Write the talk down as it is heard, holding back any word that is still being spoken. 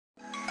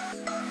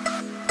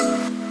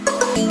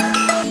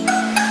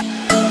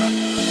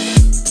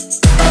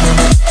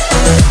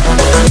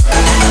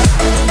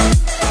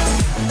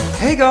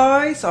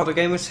guys,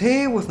 AutoGamerZ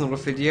here with another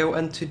video,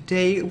 and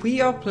today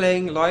we are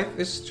playing Life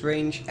is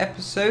Strange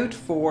Episode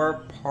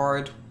 4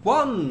 Part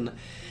 1.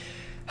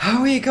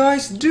 How are you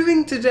guys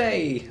doing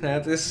today?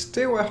 That is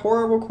still a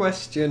horrible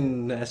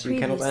question, as you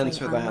cannot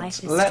answer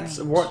that.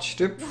 Let's watch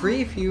the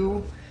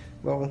preview.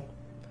 Well,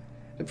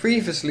 the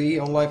previously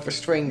on Life is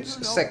Strange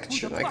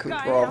section, I could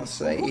rather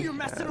say. Don't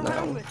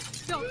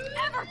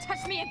ever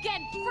touch me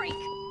again, freak!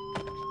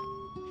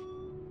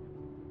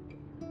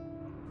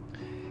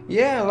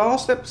 Yeah,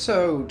 last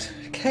episode,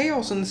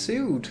 chaos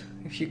ensued,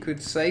 if you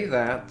could say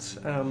that.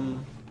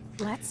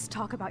 Let's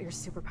talk about your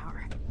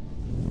superpower.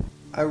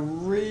 I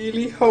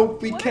really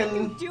hope we can What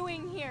are you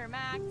doing here,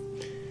 Max?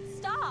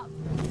 Stop!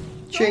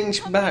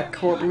 change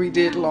back what we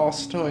did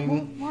last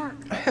time.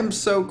 I am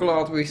so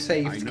glad we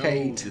saved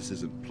Kate. This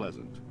isn't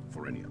pleasant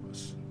for any of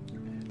us.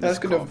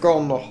 That could have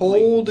gone a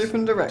whole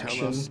different direction.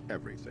 Tell us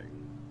everything.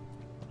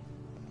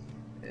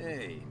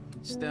 Hey,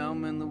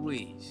 Stelma and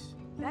Louise.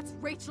 That's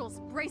Rachel's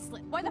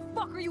bracelet. Why the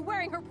fuck are you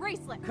wearing her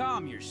bracelet?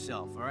 Calm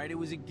yourself, alright? It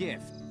was a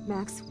gift.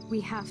 Max, we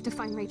have to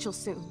find Rachel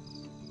soon.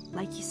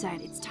 Like you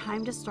said, it's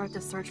time to start the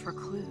search for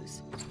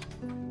clues.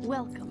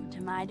 Welcome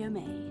to my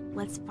domain.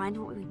 Let's find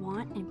what we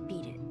want and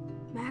beat it.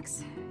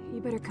 Max,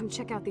 you better come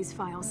check out these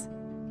files.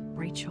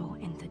 Rachel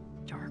in the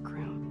dark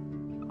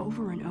room.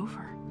 Over and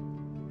over.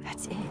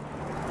 That's it.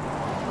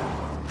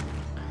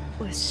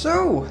 Listen,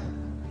 So,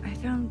 I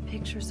found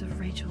pictures of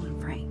Rachel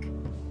and Frank.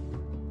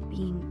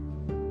 Being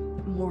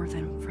more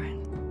than a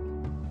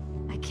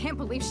friend. I can't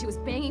believe she was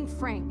banging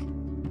Frank.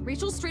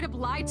 Rachel straight up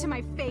lied to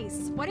my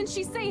face. Why didn't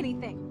she say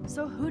anything?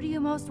 So who do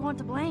you most want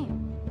to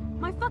blame?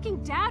 My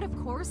fucking dad, of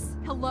course.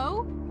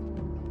 Hello?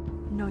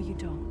 No, you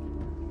don't.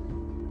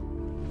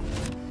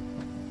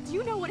 Do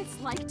you know what it's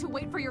like to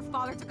wait for your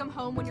father to come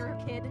home when you're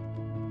a kid?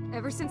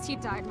 Ever since he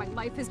died, my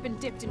life has been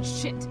dipped in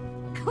shit.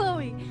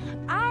 Chloe,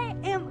 I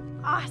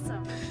am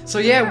awesome. so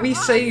yeah, we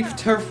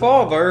saved her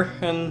father,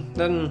 and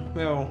then,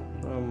 well,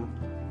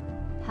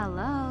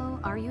 Hello?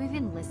 Are you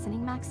even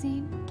listening,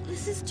 Maxine?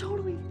 This is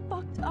totally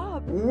fucked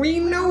up. we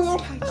know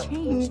what I happened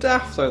changed?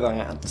 after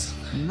that.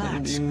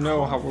 And you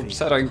know how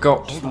upset I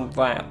got from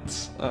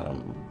that.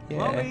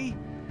 Yeah. Chloe,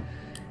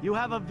 you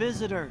have a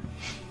visitor.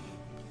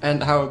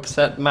 And how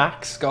upset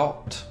Max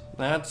got.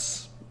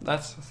 That's the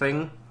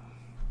thing.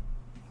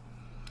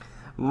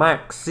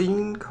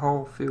 Maxine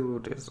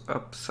Caulfield is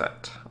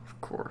upset, of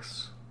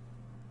course.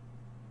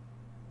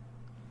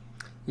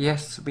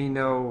 Yes, we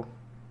know.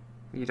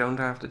 You don't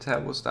have to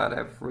tell us that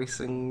every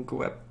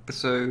single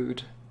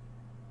episode.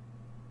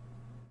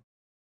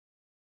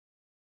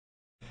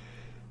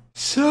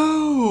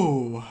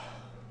 So...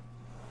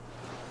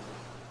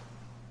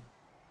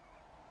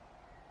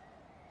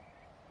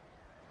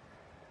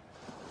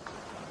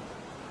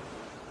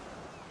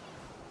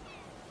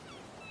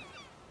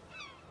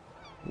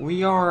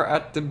 we are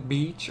at the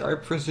beach, I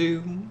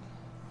presume.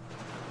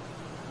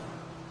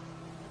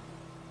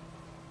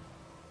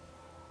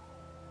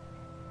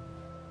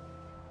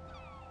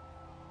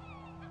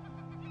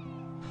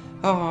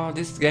 Oh,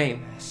 this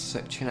game has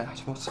such an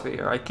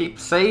atmosphere. I keep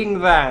saying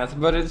that,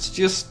 but it's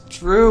just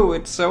true.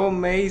 It's so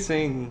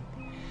amazing.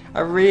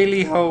 I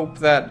really hope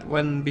that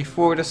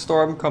before the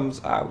storm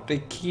comes out,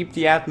 they keep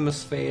the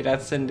atmosphere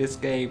that's in this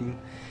game,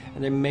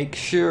 and they make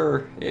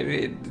sure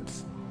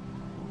it's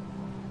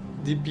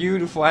the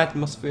beautiful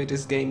atmosphere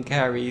this game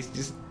carries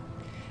just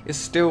is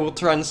still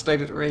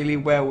translated really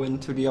well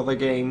into the other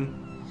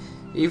game,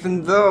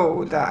 even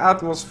though the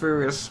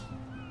atmosphere is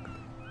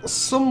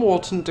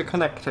somewhat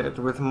interconnected,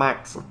 with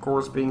Max of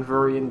course being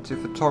very into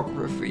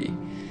photography,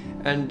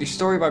 and the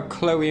story about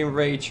Chloe and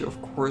Rachel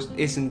of course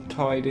isn't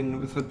tied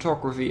in with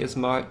photography as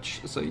much,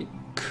 so you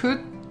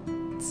could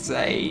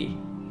say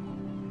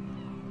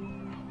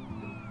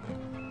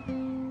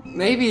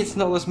maybe it's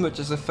not as much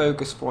as a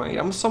focus point.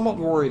 I'm somewhat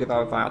worried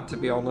about that, to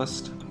be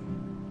honest.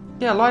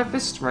 Yeah, Life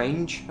is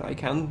Strange, I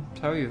can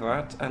tell you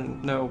that,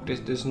 and no,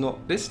 this does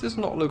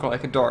not look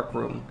like a dark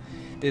room.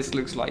 This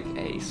looks like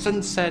a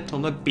sunset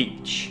on a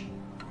beach.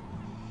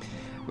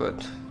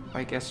 But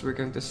I guess we're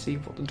going to see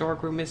what the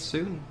dark room is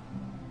soon.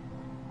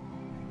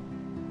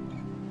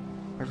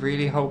 I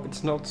really hope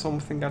it's not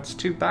something that's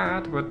too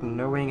bad, but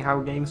knowing how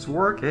games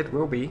work, it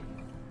will be.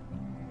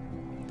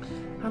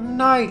 And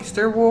nice,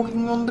 they're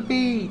walking on the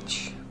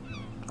beach.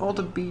 All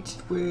the beach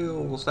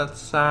wheels, that's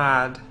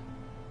sad.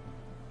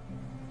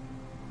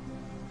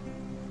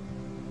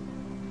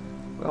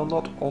 Well,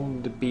 not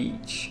on the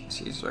beach.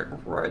 She's like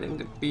riding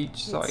the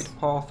beachside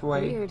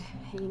pathway. Weird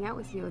hanging out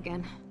with you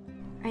again.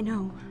 I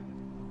know.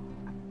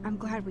 I'm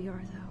glad we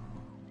are, though.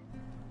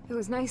 It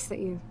was nice that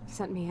you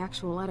sent me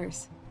actual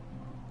letters.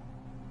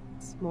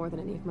 It's more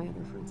than any of my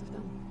other friends have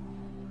done.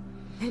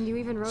 And you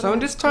even wrote. So in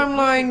this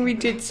timeline, we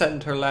did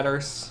send her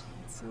letters.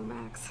 So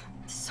Max.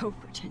 So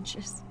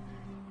pretentious.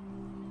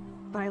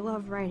 But I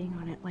love writing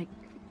on it like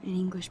an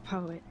English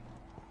poet.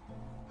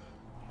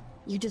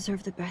 You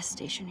deserve the best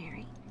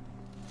stationery.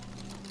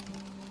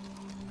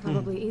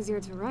 Probably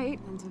easier to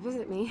write than to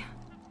visit me.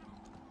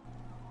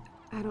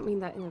 I don't mean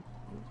that in a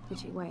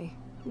bitchy way.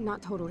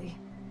 Not totally.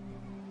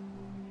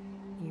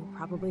 You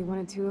probably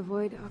wanted to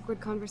avoid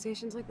awkward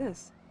conversations like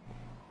this.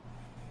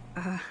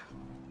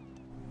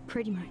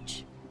 Pretty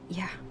much.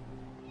 Yeah.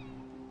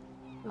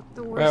 Well,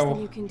 the worst Well,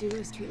 thing you can do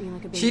is treat me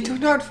like a baby. she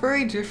turned out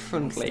very I still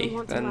differently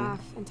want to than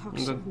laugh and talk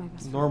shit the with my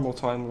best friend. normal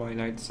timeline,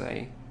 I'd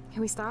say.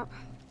 Can we stop?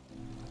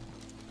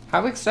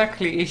 How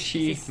exactly is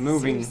she This is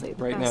moving seriously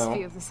the right best now?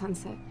 view of the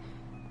sunset.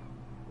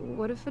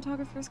 What if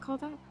photographers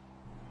called up?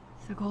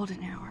 The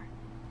golden hour.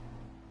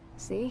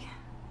 See?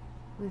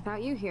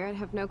 Without you here, I'd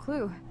have no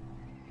clue.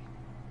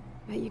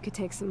 Bet you could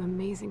take some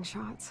amazing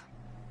shots.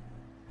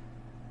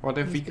 What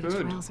if we These beach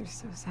could? whales are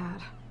so sad.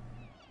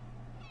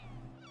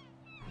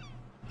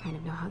 I kind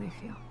of know how they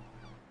feel.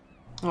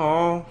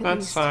 Oh, At that's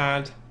least-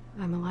 sad.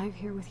 I'm alive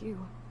here with you.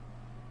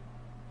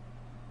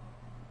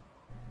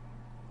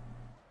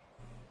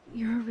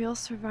 You're a real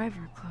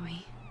survivor,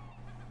 Chloe.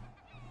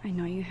 I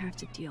know you have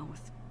to deal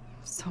with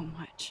so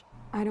much.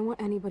 I don't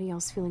want anybody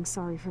else feeling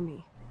sorry for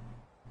me.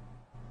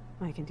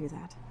 I can do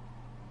that.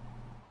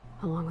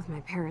 Along with my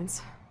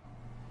parents.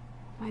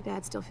 My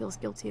dad still feels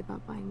guilty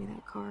about buying me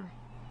that car.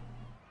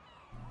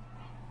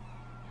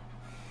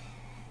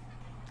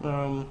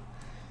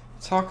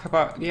 Talk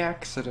about the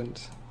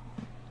accident.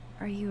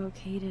 Are you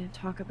okay to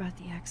talk about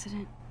the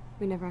accident?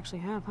 We never actually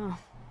have, huh?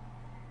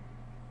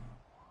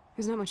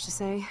 There's not much to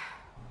say.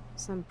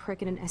 Some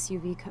prick in an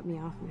SUV cut me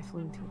off and I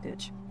flew into a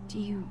ditch. Do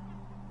you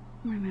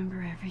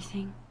remember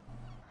everything?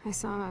 I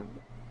saw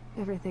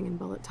everything in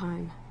bullet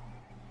time.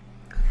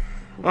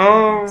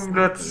 Oh,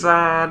 that's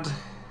sad.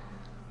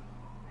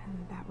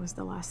 And that was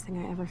the last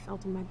thing I ever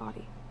felt in my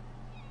body.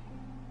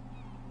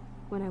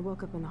 When I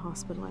woke up in the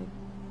hospital, I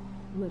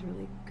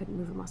literally couldn't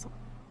move a muscle.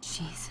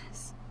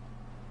 Jesus.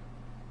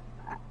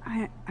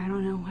 I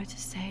don't know what to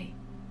say.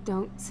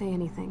 Don't say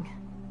anything.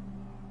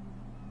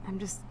 I'm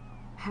just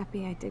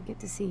happy I did get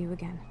to see you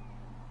again.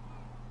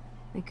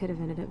 I could have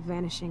ended up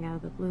vanishing out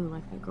of the blue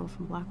like that girl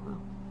from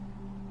Blackwell.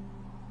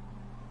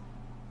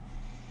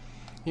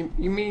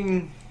 You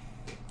mean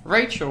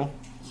Rachel?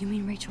 You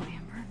mean Rachel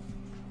Amber?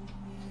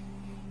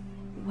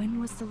 When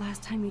was the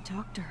last time you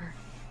talked to her?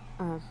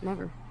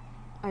 Never.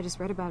 I just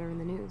read about her in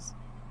the news.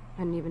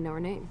 I didn't even know her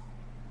name.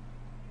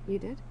 You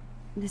did?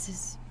 This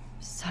is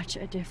such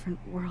a different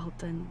world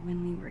than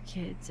when we were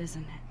kids,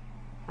 isn't it?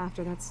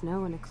 After that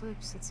snow and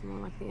eclipse, it's more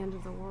like the end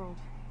of the world.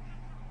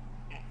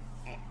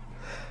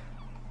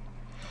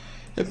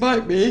 It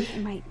might be.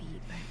 It might be,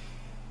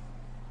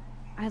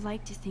 but I'd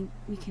like to think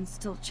we can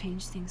still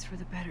change things for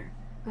the better.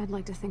 I'd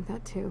like to think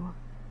that too.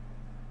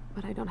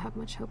 But I don't have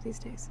much hope these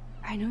days.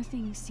 I know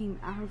things seem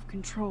out of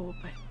control,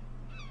 but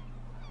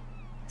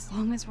as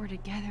long as we're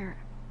together,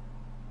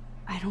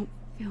 I don't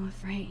feel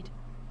afraid.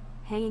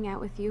 Hanging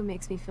out with you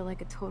makes me feel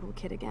like a total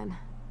kid again.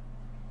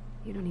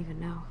 You don't even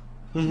know.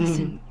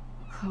 Listen,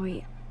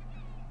 Chloe,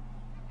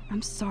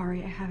 I'm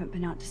sorry I haven't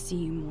been out to see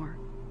you more.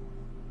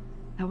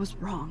 That was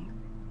wrong.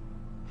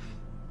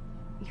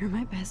 You're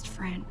my best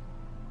friend.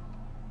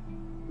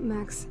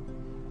 Max,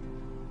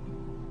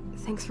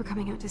 thanks for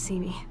coming out to see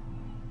me.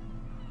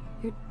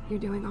 You're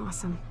doing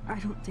awesome. I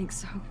don't think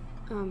so.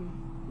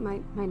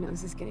 My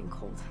nose is getting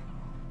cold.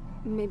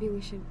 Maybe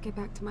we should get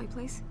back to my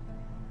place?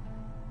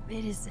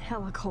 It is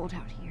hella cold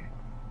out here.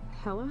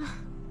 Hella?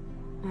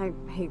 I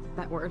hate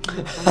that word.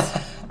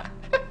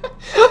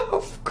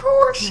 Of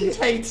course she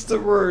hates the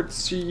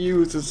words she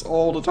uses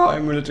all the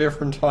time in a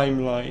different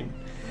timeline.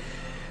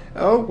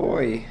 Oh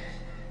boy.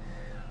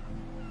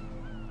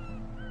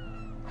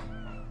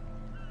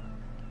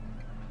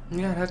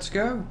 Yeah, let's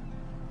go.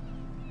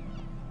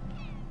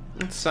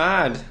 It's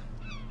sad.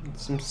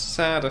 It's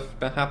sad if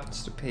that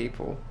happens to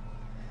people.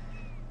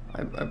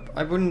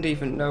 I wouldn't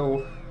even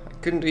know. I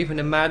couldn't even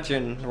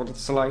imagine what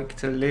it's like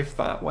to live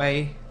that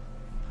way.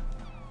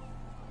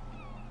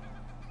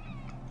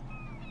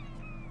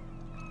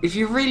 If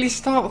you really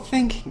start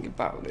thinking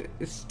about it,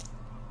 it's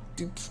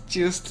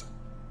just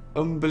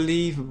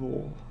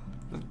unbelievable.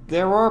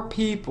 There are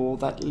people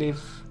that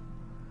live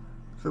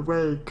the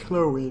way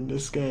Chloe in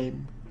this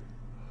game.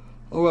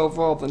 Oh well,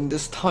 rather than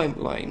this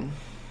timeline.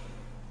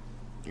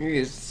 It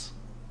is.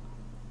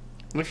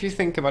 And if you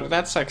think about it,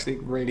 that's actually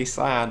really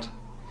sad.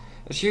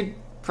 As you're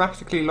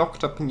practically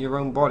locked up in your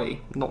own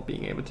body, not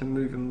being able to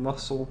move a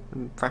muscle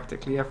and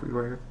practically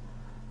everywhere.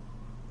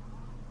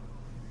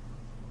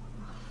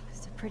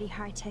 It's a pretty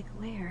high-tech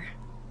lair.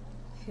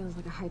 Feels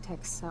like a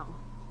high-tech cell.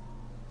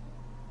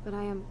 But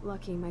I am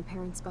lucky my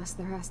parents bust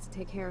their ass to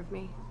take care of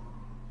me.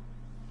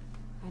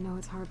 I know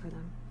it's hard for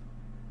them.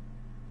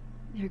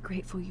 They're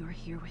grateful you're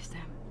here with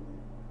them.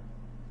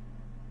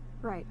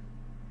 Right.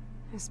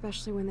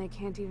 Especially when they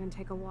can't even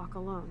take a walk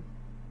alone.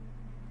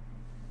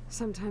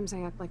 Sometimes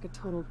I act like a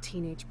total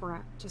teenage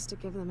brat just to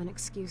give them an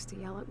excuse to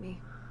yell at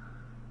me.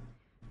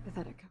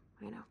 Pathetic,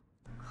 I know.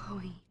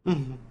 Chloe,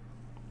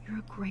 you're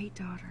a great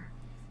daughter.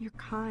 You're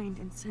kind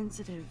and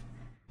sensitive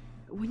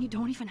when you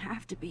don't even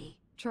have to be.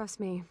 Trust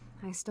me,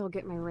 I still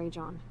get my rage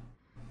on.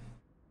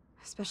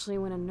 Especially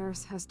when a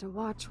nurse has to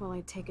watch while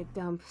I take a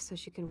dump so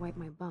she can wipe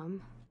my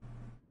bum.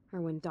 Or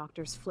when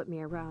doctors flip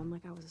me around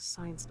like I was a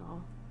science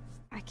doll.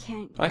 I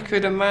can't. I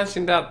could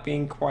imagine that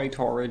being quite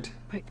horrid.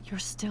 But you're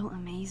still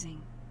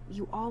amazing.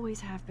 You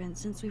always have been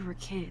since we were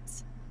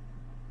kids.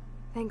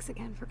 Thanks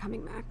again for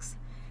coming, Max.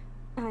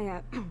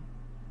 I,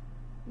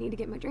 need to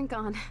get my drink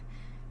on.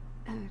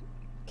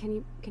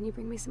 Can you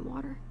bring me some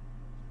water?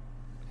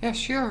 Yeah,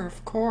 sure,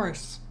 of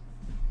course.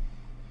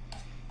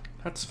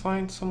 Let's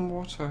find some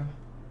water.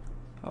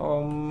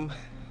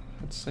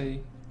 Let's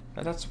see.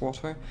 That's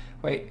water.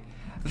 Wait,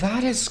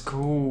 that is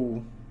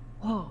cool.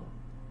 Whoa,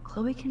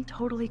 Chloe can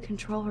totally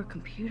control her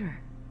computer.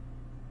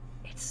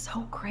 It's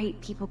so great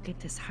people get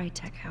this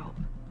high-tech help.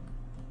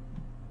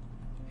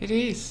 It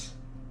is.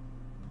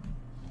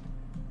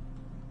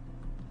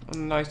 A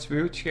nice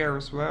wheelchair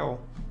as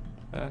well.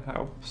 That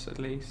helps at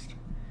least.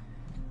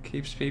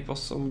 Keeps people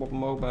somewhat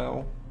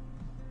mobile.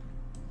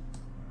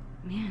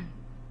 Man,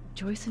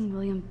 Joyce and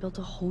William built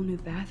a whole new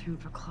bathroom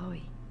for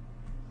Chloe.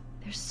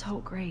 They're so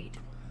great.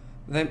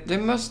 They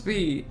must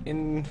be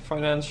in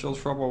financial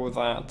trouble with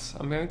that.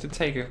 I'm going to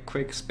take a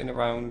quick spin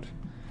around.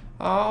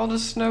 Oh, the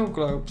snow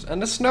globes.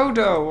 And the snow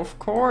dough, of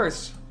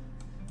course.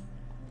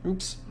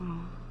 Oops.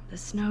 Oh, the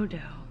snow dough.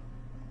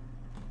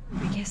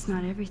 I guess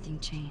not everything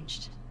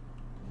changed.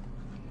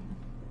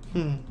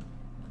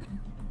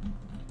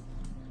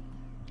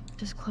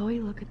 Does Chloe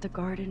look at the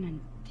garden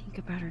and think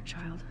about her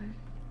childhood?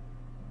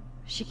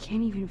 She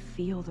can't even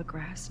feel the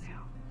grass now.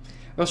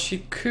 Well, she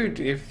could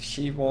if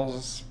she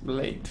was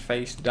laid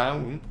face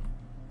down.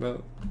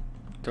 But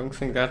don't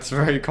think that's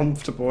very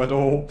comfortable at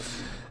all.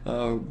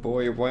 Oh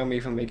boy, why am I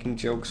even making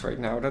jokes right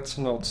now? That's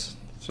not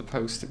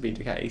supposed to be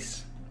the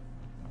case.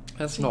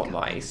 That's not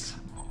nice.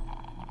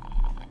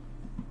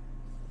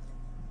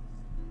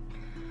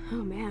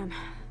 Oh man.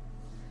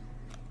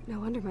 No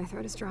wonder my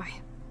throat is dry.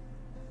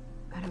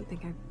 I don't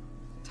think I've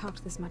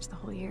talked this much the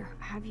whole year.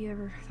 Have you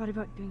ever thought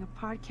about doing a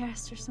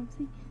podcast or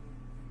something?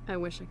 I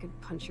wish I could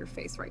punch your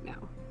face right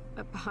now.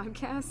 A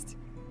podcast?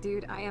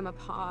 Dude, I am a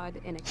pod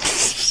in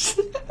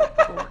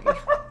a boring.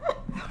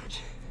 Ouch.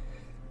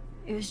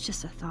 It was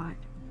just a thought.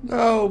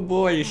 Oh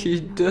boy, she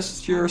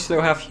does sure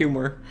still have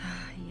humor.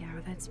 Yeah,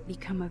 that's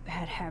become a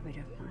bad habit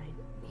of mine.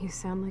 You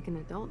sound like an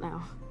adult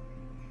now.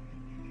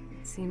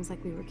 It seems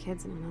like we were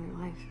kids in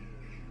another life.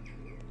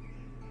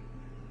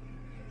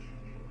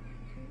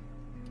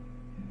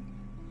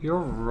 You're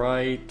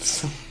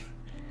right.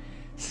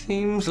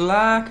 Seems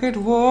like it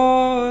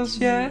was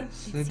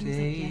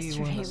yesterday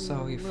when I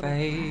saw your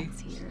face.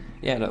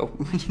 Yeah, no.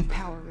 Watching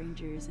Power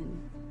Rangers and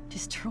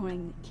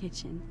destroying the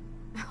kitchen.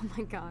 Oh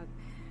my god.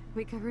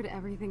 We covered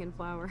everything in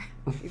flour.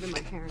 Even my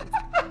parents.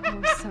 They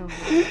were so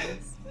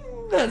hilarious.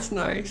 That's That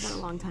nice. was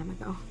a long time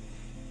ago.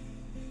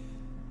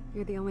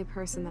 You're the only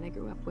person that I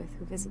grew up with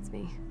who visits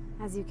me.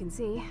 As you can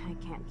see, I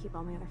can't keep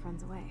all my other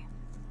friends away.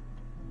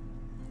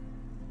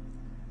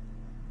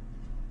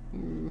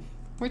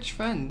 Which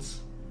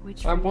friends?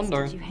 Which I friends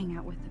wonder. did you hang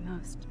out with the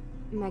most?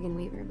 Megan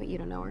Weaver, but you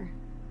don't know her.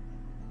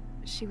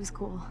 She was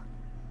cool.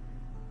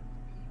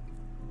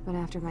 But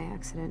after my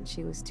accident,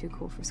 she was too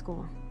cool for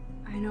school.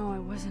 I know I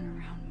wasn't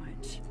around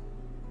much.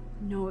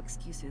 No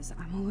excuses,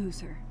 I'm a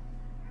loser.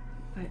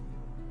 But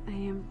I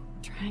am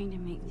trying to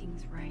make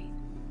things right.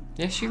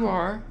 Yes, you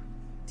are.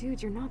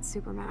 Dude, you're not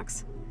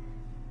Supermax.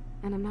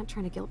 And I'm not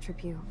trying to guilt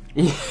trip you.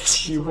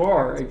 Yes, you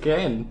are,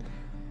 again.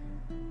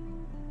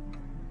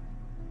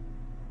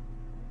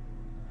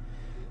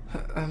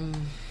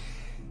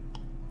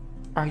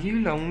 Are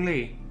you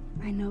lonely?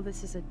 I know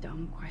this is a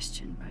dumb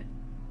question, but...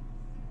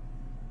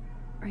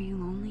 Are you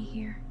lonely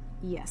here?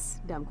 Yes,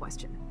 dumb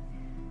question.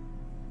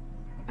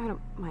 I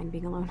don't mind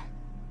being alone.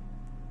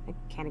 I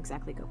can't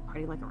exactly go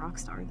party like a rock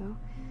star, though.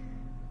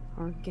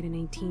 Or get in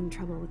any teen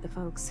trouble with the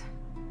folks.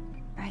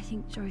 I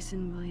think Joyce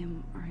and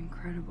William are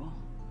incredible.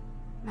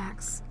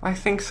 Max, I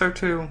think so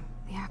too.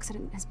 the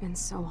accident has been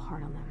so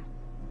hard on them.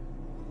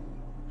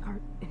 Our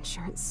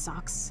insurance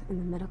sucks, and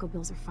the medical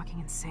bills are fucking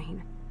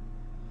insane.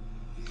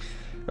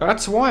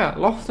 That's why I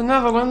love the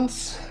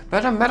Netherlands.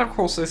 Better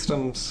medical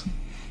systems.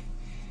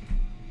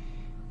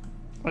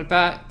 I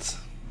bet.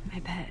 I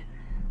bet.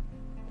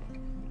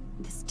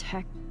 This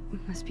tech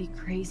must be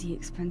crazy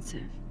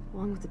expensive.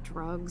 Along with the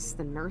drugs,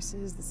 the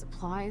nurses, the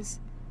supplies.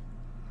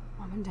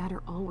 Mom and Dad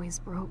are always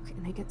broke,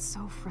 and they get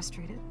so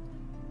frustrated.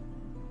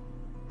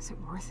 Is it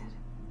worth it?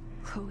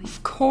 Chloe,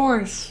 Of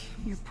course.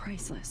 you're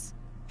priceless.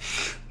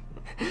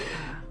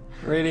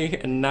 Really?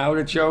 And now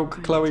the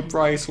joke, Chloe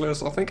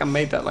Priceless. I think I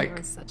made that like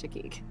You're such a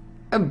geek.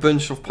 a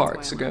bunch of That's why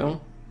parts I'm ago.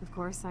 happy. Of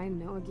course, I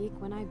know a geek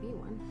when I be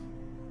one.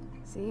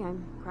 See,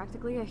 I'm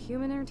practically a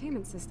human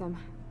entertainment system.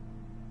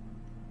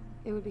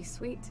 It would be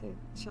sweet to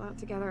chill out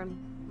together and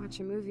watch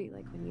a movie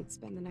like when you'd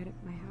spend the night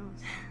at my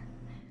house.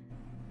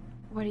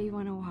 What do you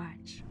want to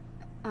watch?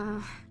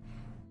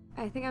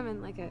 I think I'm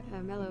in like a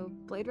mellow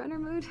Blade Runner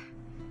mood.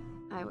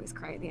 I always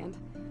cry at the end.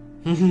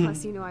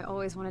 Plus, you know I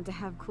always wanted to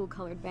have cool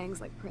colored bangs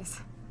like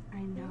Chris.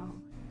 I know.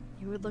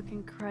 You would look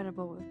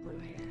incredible with blue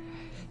hair.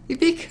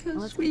 Because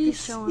Let's get we've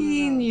this show on the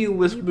seen road. you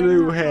with You blue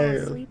better not hair.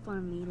 fall asleep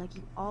on me like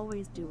you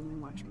always do when we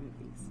watch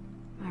movies.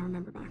 I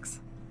remember, Max.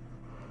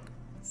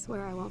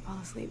 Swear I won't fall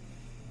asleep.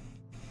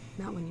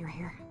 Not when you're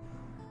here.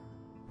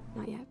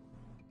 Not yet.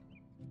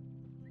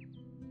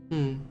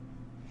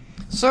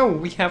 So,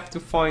 we have to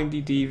find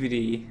the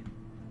DVD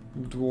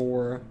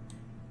drawer.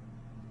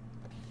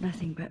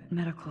 Nothing but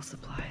medical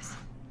supplies.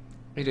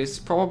 It is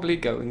probably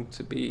going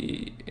to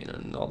be in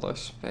another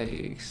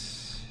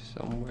space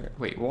somewhere.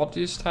 Wait, what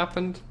just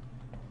happened?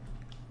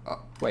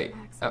 Wait.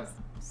 Max, it's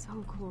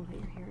so cool that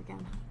you're here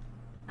again.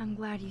 I'm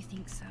glad you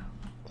think so.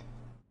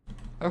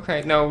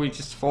 Okay, no, we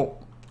just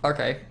fall.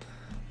 Okay.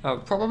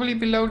 Probably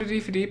below the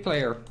DVD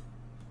player.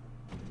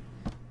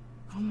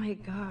 Oh my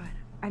god.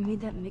 I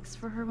made that mix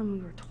for her when we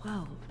were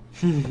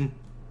 12.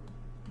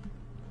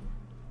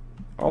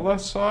 Other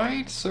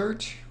side,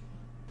 search.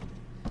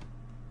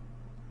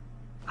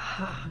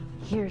 Ah,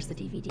 here's the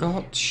DVD.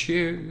 Got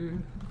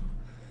you.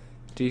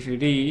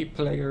 DVD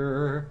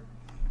player.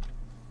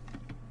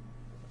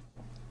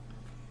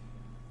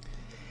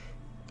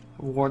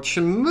 Watch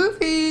a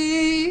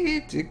movie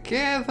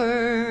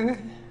together.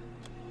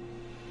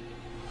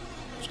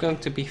 It's going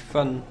to be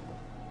fun.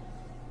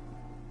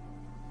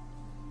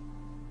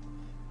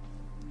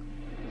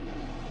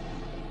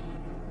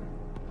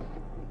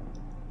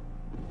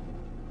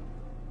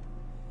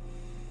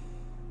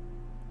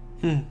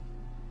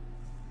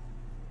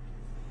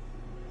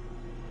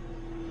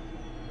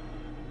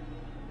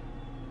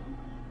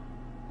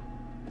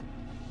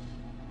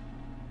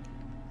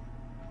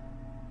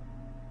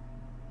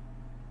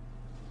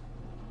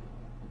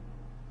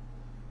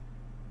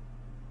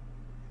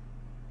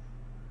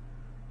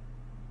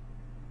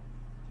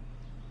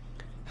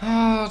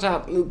 Oh,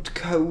 that looked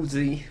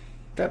cozy.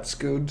 That's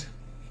good.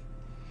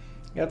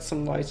 Got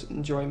some nice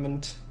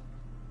enjoyment.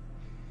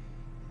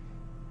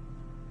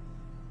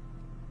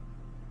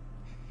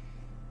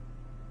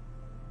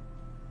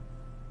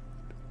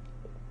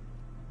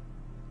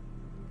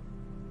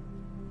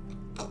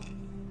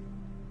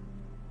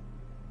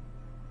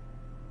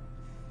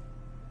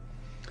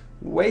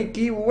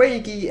 Wakey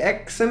wakey,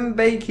 eggs and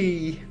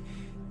bakey.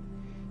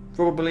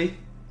 Probably.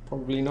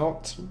 Probably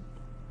not.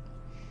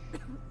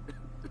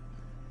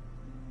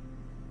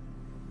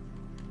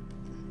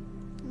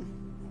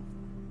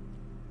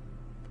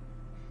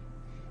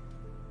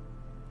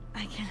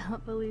 I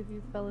cannot believe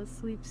you fell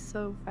asleep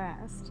so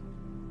fast.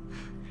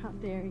 How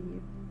dare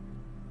you?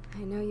 I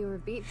know you were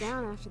beat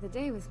down after the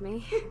day with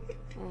me.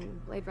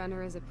 And Blade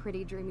Runner is a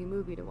pretty dreamy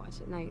movie to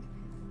watch at night.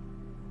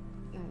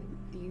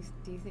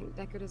 Do you think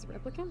Deckard is a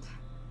replicant?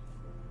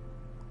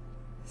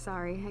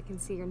 Sorry, I can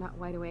see you're not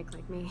wide awake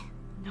like me.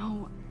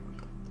 No.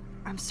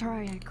 I'm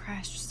sorry I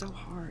crashed so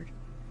hard.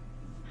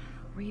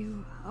 Were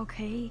you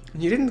okay?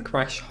 You didn't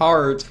crash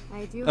hard.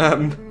 I do have a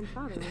mother and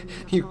father when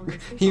you're not falling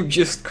asleep. You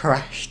just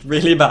crashed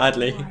really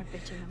badly. You are a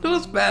bitch in the Not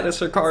as morning. bad as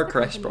her car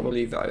crash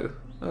probably though.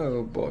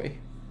 Oh boy.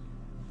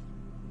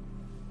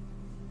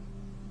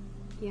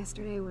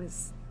 Yesterday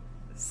was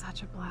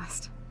such a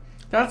blast.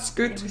 That's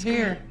good It to was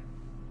hear. great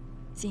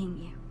seeing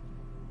you.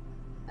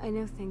 I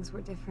know things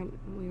were different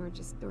when we were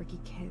just dorky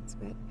kids,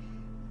 but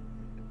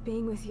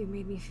being with you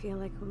made me feel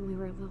like when we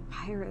were little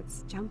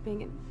pirates,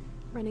 jumping and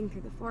running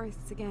through the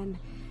forests again.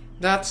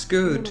 That's It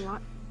good. meant a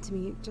lot to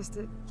me just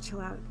to chill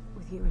out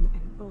with you and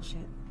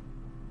bullshit.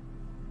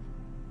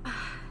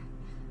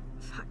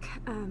 Fuck.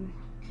 I'm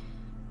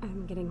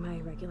getting my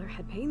regular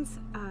head pains.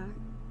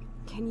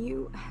 Can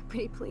you,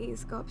 pretty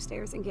please, go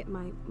upstairs and get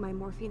my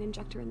morphine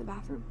injector in the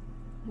bathroom?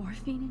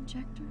 Morphine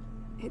injector?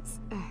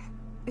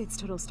 It's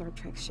total Star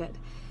Trek shit.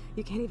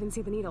 You can't even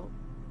see the needle.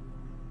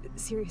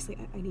 Seriously,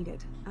 I need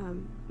it.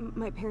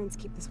 My parents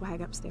keep the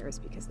swag upstairs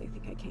because they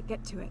think I can't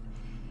get to it.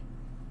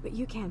 But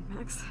you can,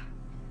 Max.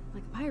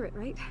 Like a pirate,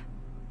 right?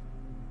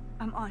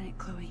 I'm on it,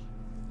 Chloe.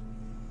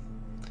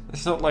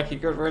 It's not like you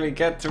could really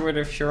get to it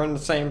if you're in the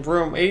same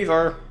room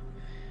either.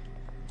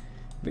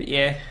 But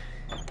yeah.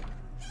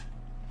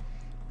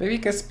 Maybe you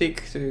can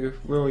speak to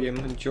William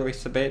and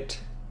Joyce a bit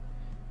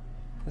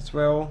as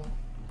well.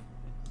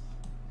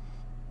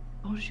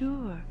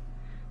 Bonjour.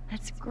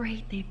 That's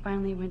great they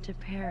finally went to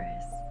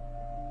Paris.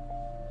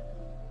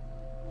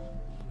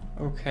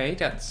 Okay,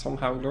 that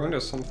somehow learned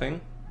us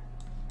something.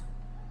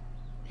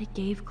 They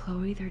gave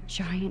Chloe their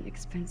giant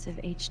expensive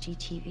HD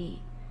TV,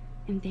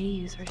 and they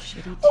use her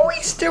shitty Oh, we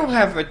tube still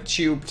have a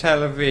tube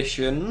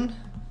television.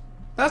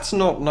 That's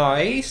not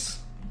nice.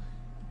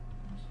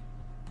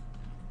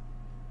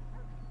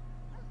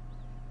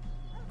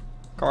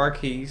 Car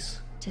keys.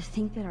 To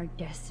think that our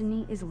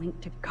destiny is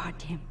linked to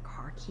goddamn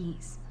car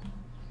keys.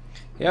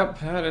 Yep,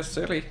 that is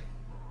silly.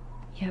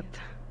 Yep,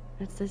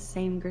 that's the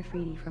same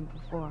graffiti from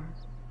before.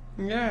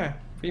 Yeah,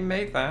 we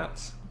made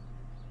that.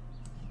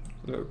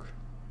 Look.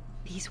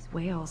 These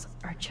whales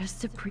are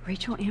just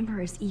Rachel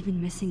Amber is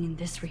even missing in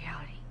this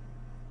reality.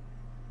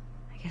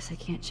 I guess I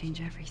can't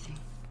change everything.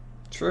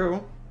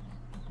 True.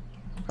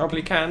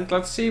 Probably can't.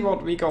 Let's see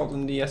what we got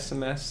in the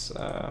SMS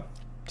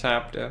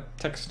tab, the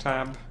text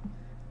tab.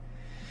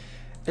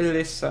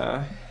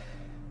 Alyssa.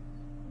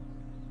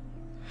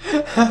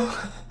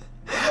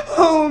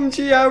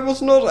 OMG, I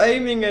was not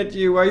aiming at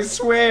you, I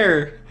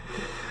swear.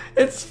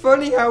 It's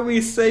funny how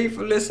we save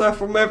Alyssa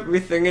from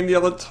everything in the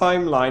other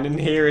timeline, and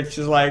here it's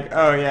just like,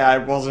 oh yeah, I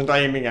wasn't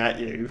aiming at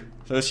you.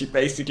 So she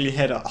basically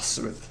hit us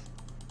with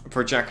a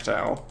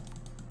projectile.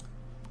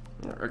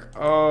 Like,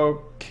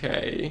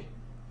 okay.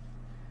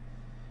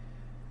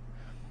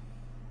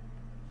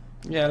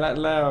 Yeah,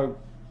 oh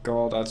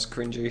god, that's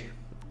cringy.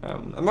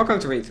 I'm not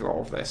going to read through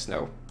all of this,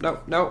 no.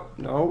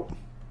 No.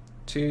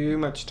 Too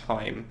much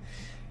time.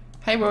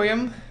 Hey,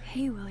 William.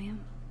 Hey,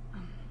 William.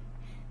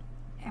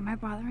 Am I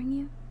bothering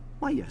you?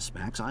 Why, yes,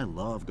 Max. I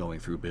love going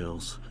through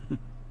bills.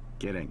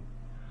 Kidding.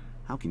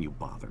 How can you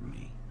bother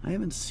me? I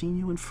haven't seen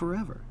you in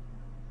forever.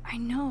 I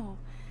know.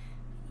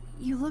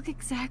 You look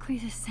exactly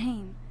the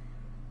same.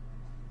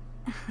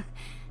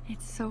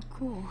 It's so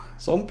cool.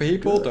 Some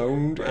people Good.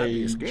 don't I'd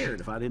be age.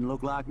 scared if I didn't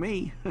look like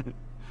me.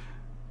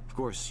 Of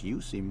course, you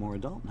seem more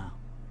adult now.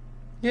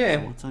 Yeah.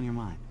 So what's on your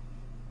mind?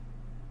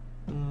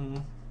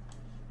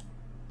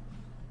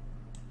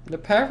 The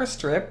Paris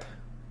trip.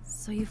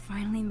 So you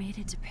finally made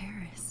it to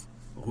Paris.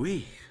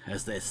 Oui,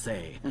 as they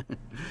say.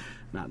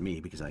 Not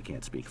me, because I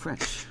can't speak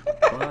French.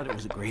 But it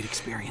was a great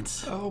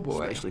experience. Oh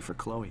boy. Especially for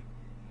Chloe.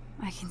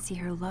 I can see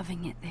her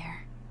loving it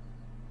there.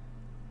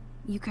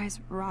 You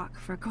guys rock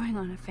for going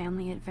on a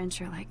family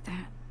adventure like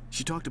that.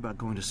 She talked about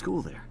going to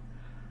school there.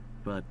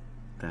 But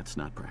that's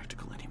not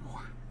practical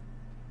anymore.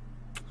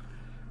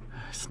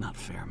 It's not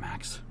fair,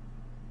 Max.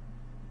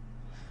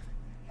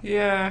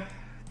 Yeah,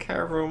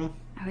 care room.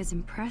 I was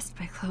impressed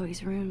by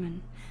Chloe's room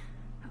and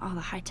all the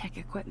high-tech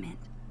equipment.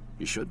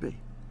 You should be.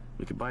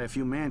 We could buy a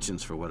few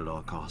mansions for what it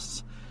all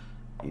costs.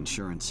 The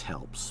insurance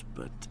helps,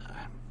 but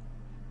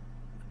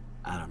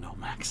I don't know,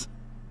 Max.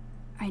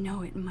 I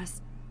know it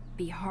must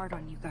be hard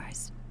on you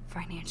guys,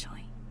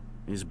 financially.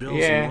 These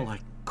bills are more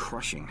like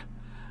crushing.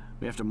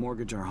 We have to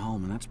mortgage our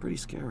home, and that's pretty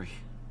scary.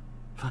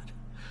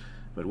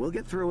 But we'll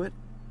get through it.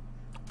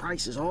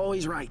 Price is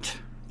always right.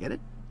 Get it?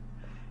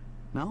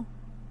 No?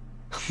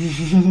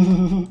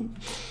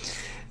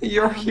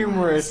 Your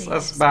humor is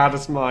as bad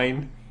as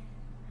mine.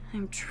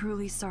 I'm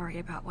truly sorry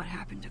about what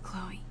happened to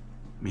Chloe.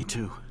 Me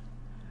too.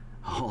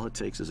 All it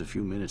takes is a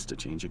few minutes to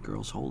change a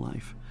girl's whole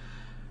life.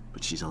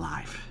 But she's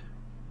alive.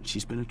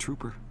 She's been a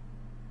trooper.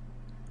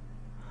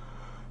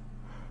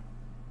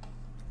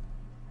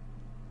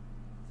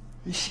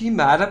 Is she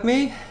mad at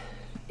me?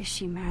 Is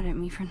she mad at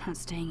me for not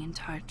staying in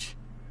touch?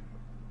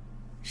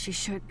 She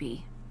should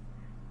be.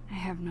 I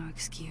have no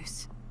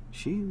excuse.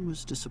 She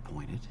was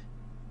disappointed,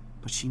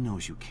 but she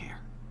knows you care.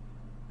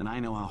 And I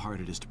know how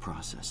hard it is to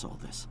process all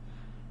this.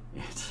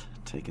 It's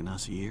taken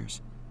us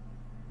years.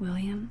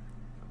 William,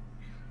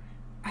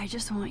 I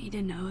just want you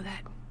to know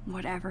that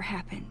whatever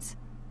happens,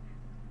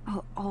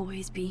 I'll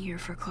always be here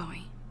for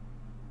Chloe.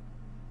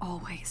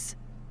 Always.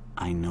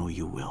 I know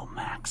you will,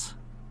 Max.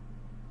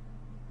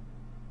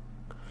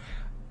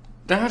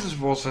 That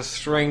was a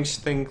strange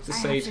thing to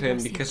say to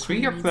him because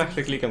we are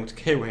practically going to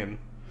kill him.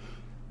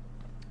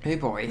 Hey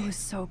boy. It was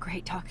so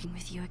great talking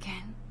with you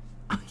again.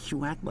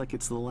 You act like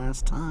it's the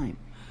last time.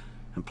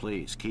 And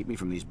please, keep me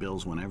from these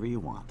bills whenever you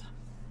want.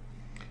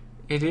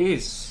 It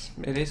is.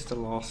 It is the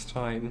last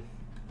time.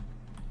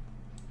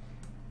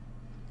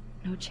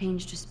 No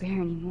change to spare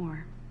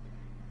anymore.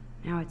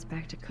 Now it's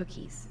back to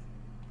cookies.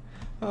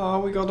 Oh,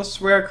 we got a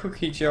swear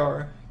cookie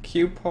jar.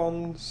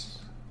 Coupons.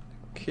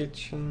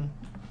 Kitchen.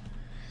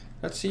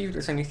 Let's see if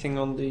there's anything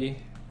on the...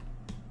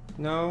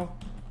 No?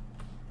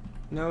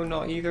 No,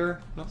 not either.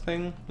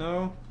 Nothing?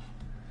 No?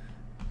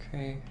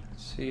 Okay,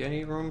 let's see.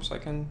 Any rooms I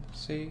can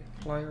see?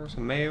 Flyers?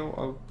 Mail?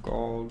 Oh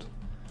god.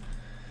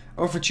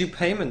 Overdue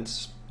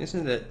payments,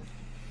 isn't it?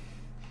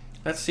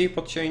 Let's see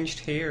what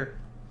changed here.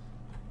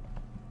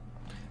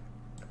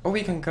 Oh,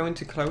 we can go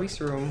into Chloe's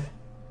room.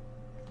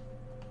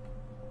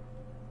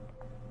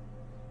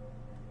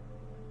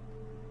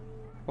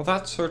 Well,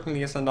 that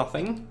certainly is a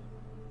nothing.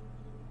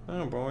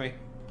 Oh boy.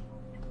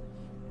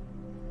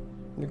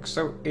 Looks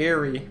so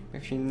eerie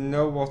if you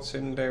know what's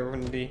in there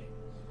in the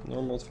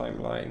normal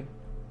timeline.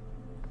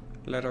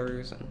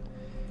 Letters and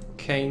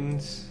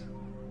canes.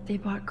 They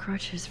bought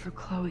crutches for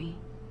Chloe,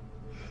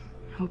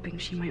 hoping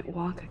she might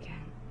walk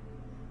again.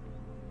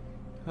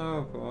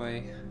 Oh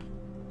boy.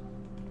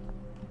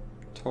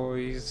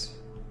 Toys,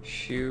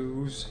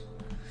 shoes,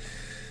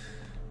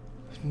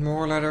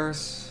 more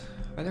letters.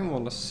 I don't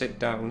want to sit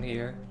down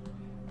here.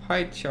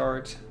 Pie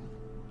chart.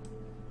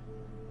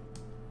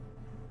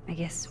 I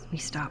guess we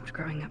stopped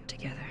growing up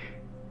together.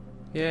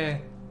 Yeah,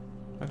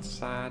 that's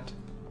sad.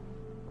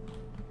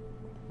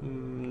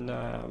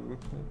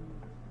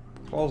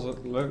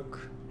 Closet look.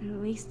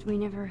 At least we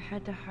never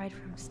had to hide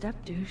from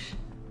step douche.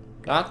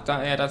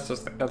 Yeah, that's the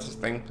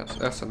thing.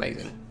 That's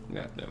amazing.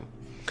 Yeah, no.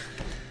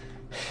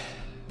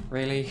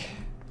 Really?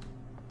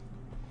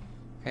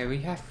 Okay, we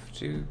have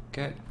to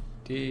get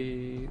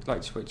the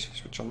light switch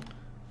on.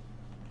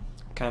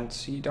 Can't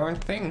see a darn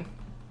thing.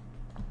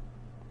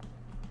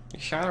 The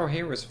shadow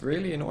here is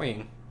really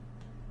annoying.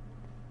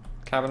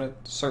 Cabinet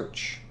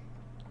search.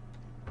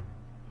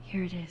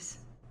 Here it is.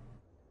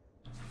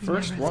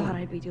 First I never one. thought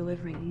I'd be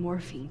delivering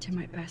morphine to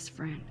my best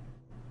friend.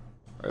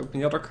 Open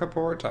the other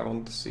cupboard. I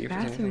want to see if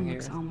there's anything Bathroom here.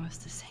 looks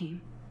almost the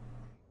same.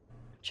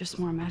 Just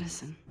more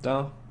medicine.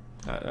 No,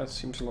 that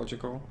seems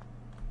logical.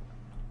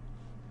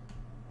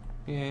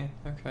 Yeah,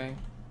 okay.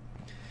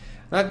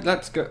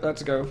 Let's go.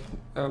 Let's go.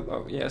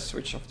 Oh yeah,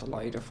 switch off the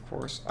light, of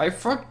course. I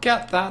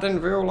forget that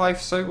in real life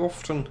so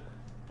often.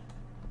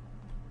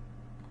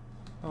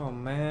 Oh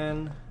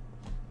man.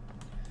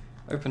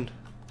 Open.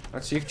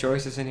 Let's see if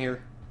Joyce is in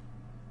here.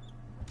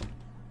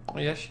 Oh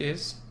yes, she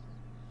is.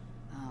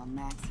 Oh,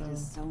 Max, it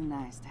is so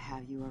nice to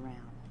have you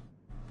around.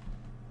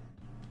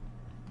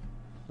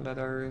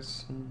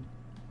 Letters and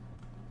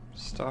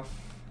stuff.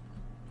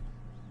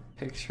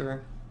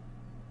 Picture.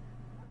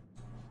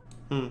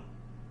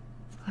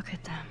 Look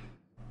at them.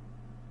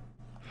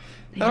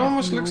 That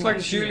almost looks like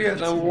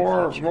Juliet and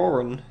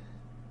Warren.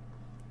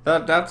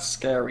 That's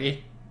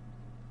scary.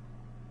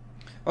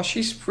 Oh,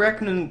 she's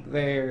pregnant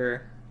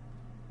there.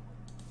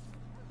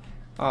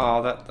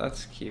 Oh,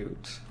 that's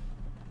cute.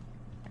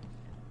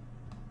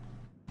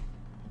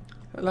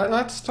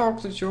 Let's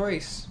talk to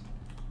Joyce.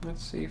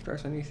 Let's see if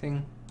there's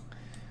anything.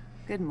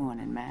 Good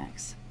morning,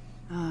 Max.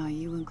 Oh,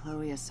 you and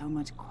Chloe are so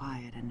much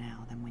quieter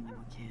now than when you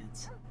were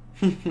kids.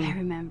 I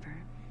remember.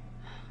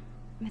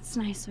 It's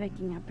nice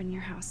waking up in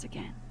your house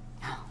again.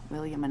 Oh,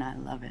 William and I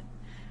love it.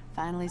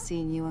 Finally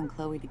seeing you and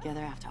Chloe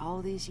together after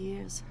all these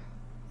years.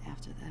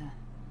 After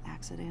the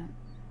accident.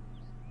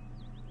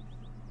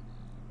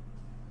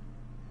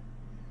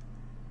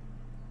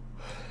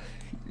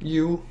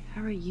 You?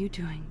 How are you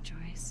doing,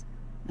 Joyce?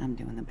 I'm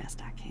doing the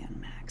best I can,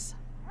 Max.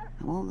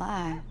 I won't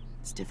lie,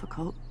 it's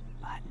difficult,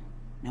 but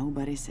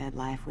nobody said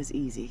life was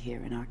easy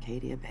here in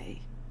Arcadia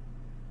Bay.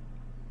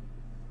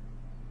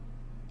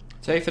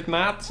 David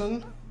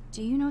Madsen?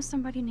 Do you know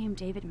somebody named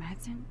David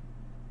Madsen?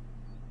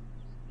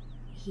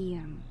 He,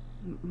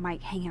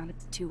 might hang out at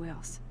the Two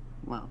Whales.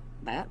 Well,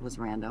 that was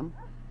random.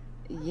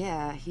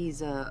 Yeah,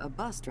 he's a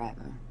bus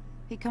driver.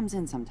 He comes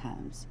in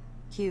sometimes.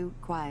 Cute,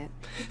 quiet.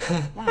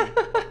 Why?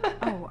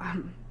 Oh,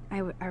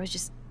 I was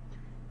just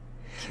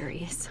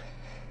curious.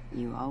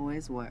 You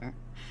always were.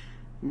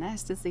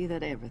 Nice to see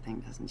that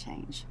everything doesn't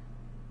change.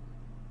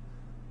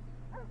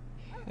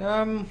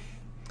 A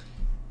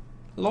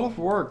lot of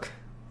work.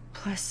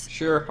 Plus,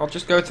 Sure, I'll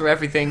just go through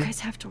everything. you guys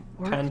have to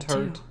work Can't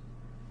too.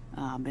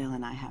 hurt. Bill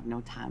and I have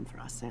no time for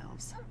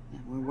ourselves.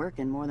 We're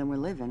working more than we're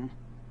living.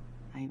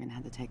 I even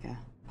had to take a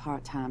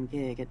part-time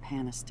gig at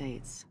Pan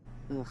Estates.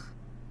 Ugh.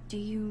 Do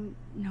you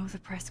know the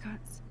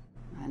Prescotts?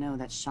 I know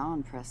that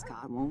Sean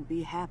Prescott won't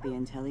be happy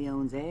until he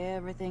owns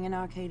everything in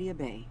Arcadia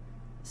Bay.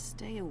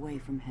 Stay away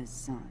from his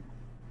son,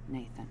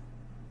 Nathan.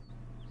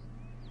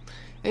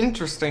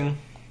 Interesting.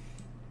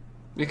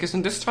 Because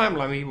in this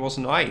timeline he was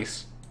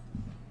nice.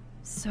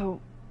 So,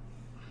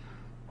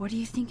 what do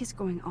you think is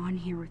going on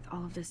here with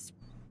all of this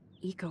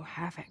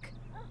eco-havoc?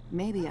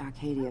 Maybe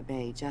Arcadia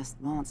Bay just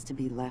wants to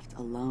be left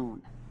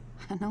alone.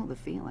 I know the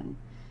feeling.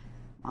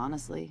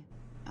 Honestly,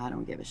 I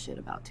don't give a shit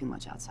about too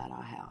much outside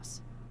our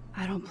house.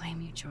 I don't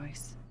blame you,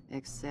 Joyce.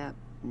 Except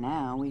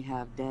now we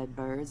have dead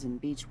birds and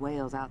beach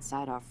whales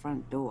outside our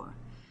front door.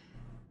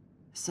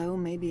 So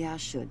maybe I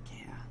should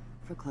care,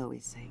 for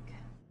Chloe's sake.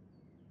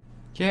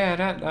 Yeah,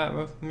 that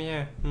was,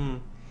 yeah,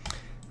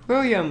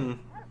 William!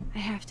 I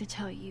have to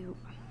tell you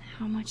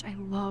how much I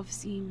love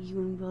seeing you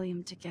and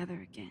William together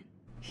again.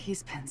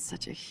 He's been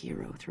such a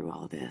hero through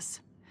all this.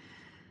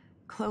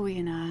 Chloe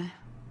and I are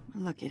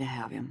lucky to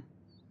have him.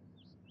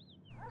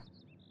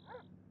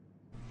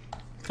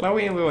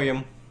 Chloe and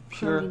William.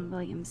 Sure. Chloe and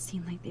William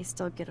seem like they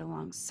still get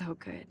along so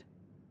good.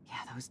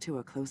 Yeah, those two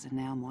are closer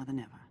now more than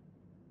ever.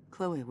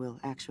 Chloe will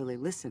actually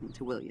listen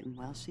to William,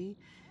 while she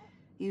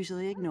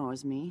usually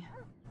ignores me.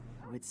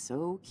 Oh, it's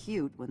so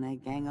cute when they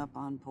gang up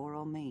on poor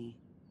old me.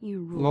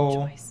 You rule, Lol.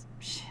 Joyce.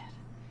 Shit,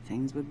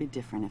 things would be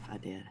different if I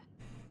did.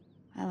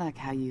 I like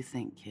how you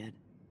think, kid.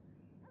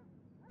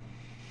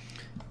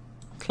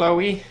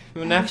 Chloe, I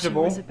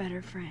inevitable. wish I was a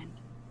better friend.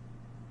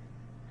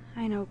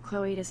 I know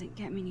Chloe doesn't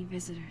get many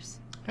visitors.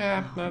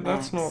 Yeah, Oh, no,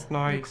 that's Max, not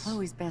nice. You're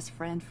Chloe's best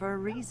friend for a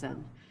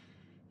reason.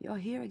 You're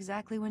here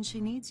exactly when she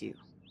needs you.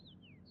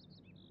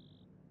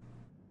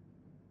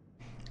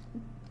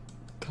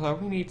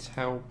 Chloe needs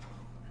help.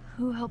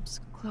 Who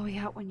helps Chloe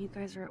out when you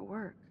guys are at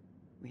work?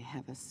 We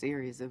have a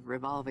series of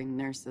revolving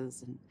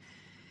nurses and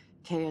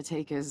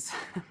caretakers.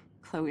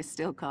 Chloe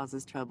still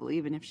causes trouble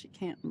even if she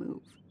can't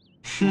move.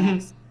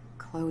 Max,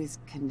 Chloe's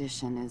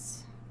condition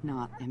is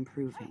not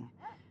improving.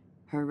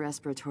 Her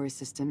respiratory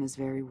system is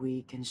very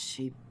weak and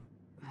she...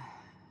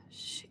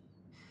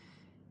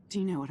 Do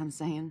you know what I'm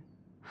saying?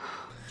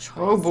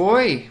 Oh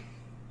boy!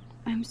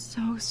 I'm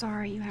so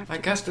sorry you have to I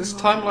guess go this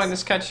through all timeline this.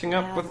 is catching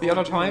up Bad with the or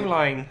other good,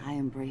 timeline. I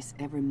embrace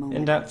every moment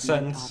In that with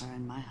sense. my daughter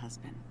and my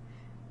husband.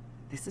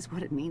 This is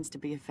what it means to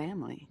be a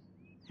family.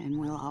 And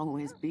we'll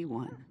always be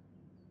one.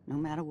 No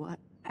matter what.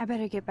 I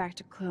better get back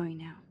to Chloe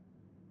now.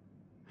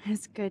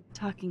 It's good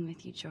talking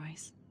with you,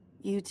 Joyce.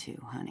 You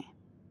too, honey.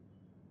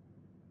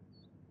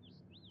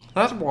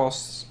 That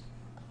was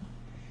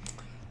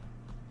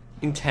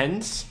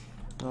intense,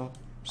 I'll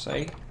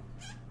say.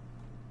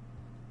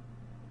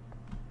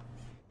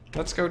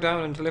 Let's go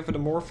down and deliver the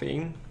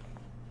morphine.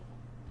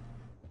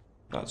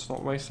 Let's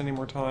not waste any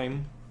more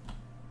time.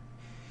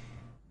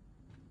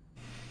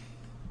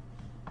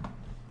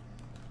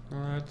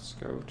 Let's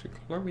go to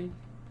Chloe.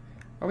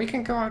 Oh, we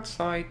can go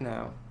outside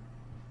now.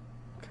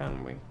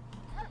 Can we?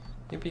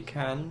 Maybe we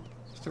can.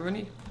 Is there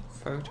any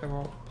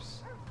photo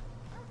ops?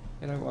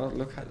 I don't want to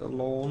look at the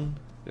lawn,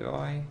 do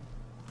I?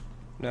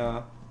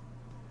 No.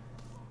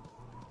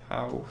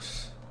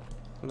 House.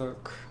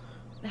 Look.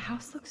 The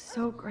house looks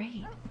so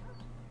great.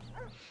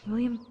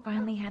 William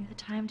finally had the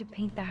time to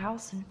paint the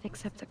house and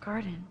fix up the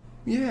garden.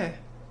 Yeah.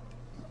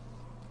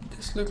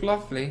 This look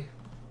lovely.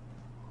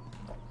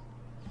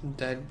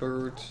 Dead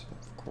birds,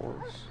 of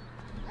course.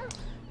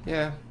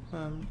 Yeah.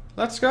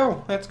 Let's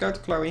go. Let's go to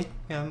Chloe.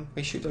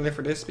 We should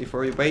deliver this before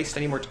we waste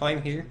any more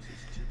time here.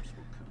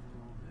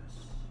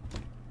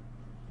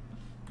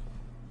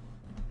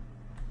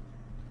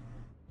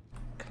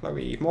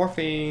 Chloe,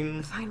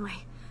 morphine. Finally.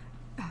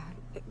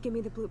 Give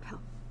me the blue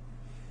pill.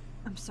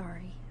 I'm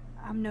sorry.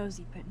 I'm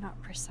nosy, but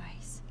not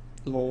precise.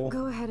 Lol.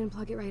 Go ahead and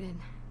plug it right in.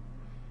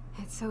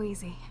 It's so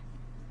easy.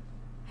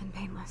 And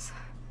painless.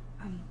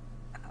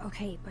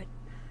 Okay, but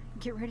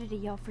get ready to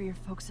yell for your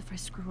folks if I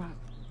screw up.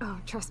 Oh,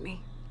 trust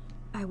me.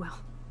 I will.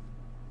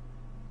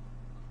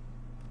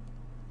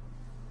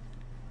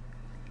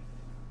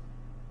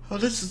 Oh,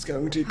 this is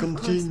going to Of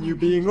course, continue my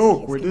being pain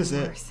awkward, keeps is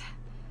getting it? worse.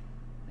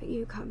 But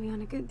you caught me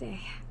on a good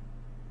day.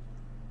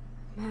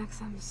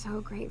 Max, I'm so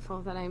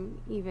grateful that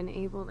I'm even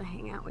able to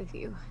hang out with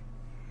you.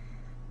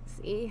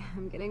 See,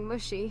 I'm getting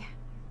mushy.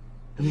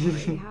 I'm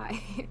already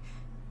high.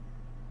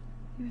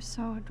 You're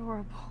so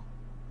adorable.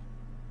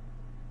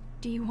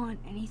 Do you want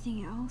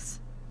anything else?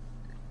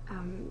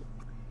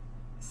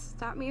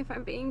 Stop me if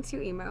I'm being too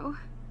emo,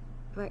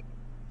 but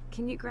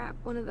can you grab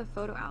one of the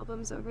photo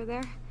albums over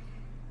there?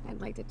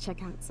 I'd like to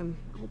check out some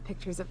old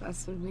pictures of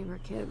us when we were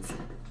kids.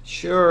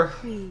 Sure.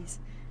 Please.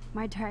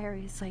 My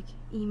diary is like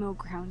emo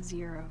ground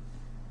zero.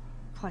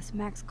 Plus,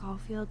 Max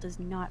Caulfield does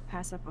not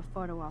pass up a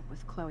photo op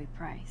with Chloe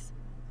Price.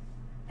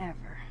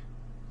 Ever.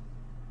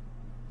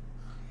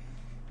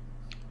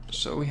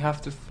 So we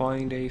have to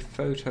find a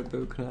photo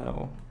book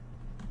now.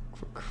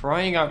 For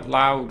crying out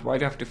loud, why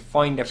do I have to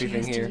find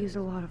everything She has here? to use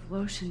a lot of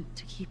lotion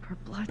to keep her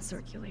blood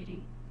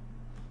circulating.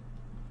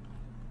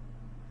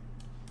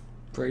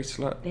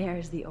 Bracelet.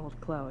 There's the old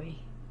Chloe.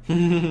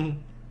 Yeah,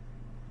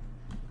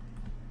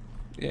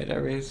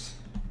 there is.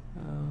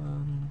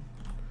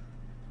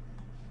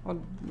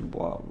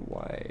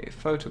 Why?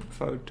 Photo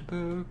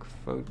book.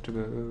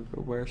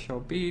 Where shall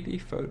be the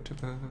photo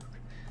book?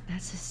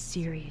 That's a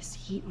serious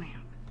heat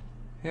lamp.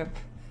 Yep.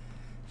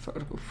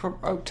 Photo book from.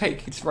 Oh,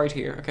 take. It's right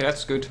here. Okay,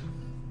 that's good.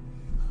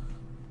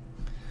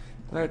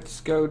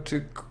 Let's go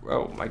to.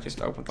 Oh, I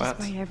just opened that.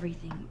 Despite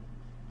everything,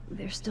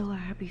 they're still a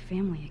happy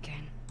family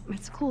again.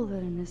 It's cool that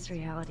in this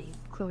reality,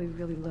 Chloe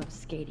really loves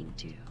skating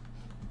too.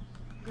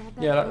 Grab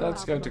that Yeah, photo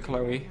let's go album to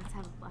over there. Chloe. Let's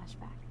have a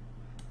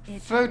flashback.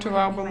 It Photo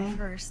wanted me album.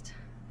 first.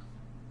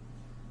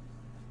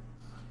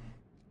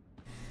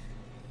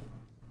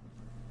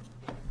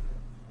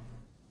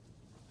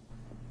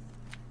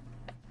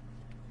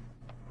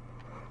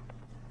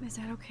 Is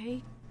that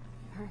okay?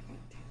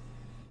 Perfect.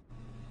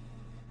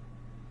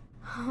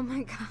 Oh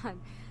my god,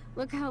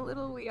 look how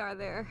little we are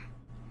there.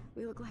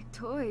 We look like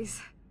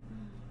toys.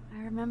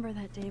 I remember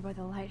that day by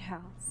the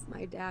lighthouse.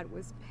 My dad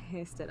was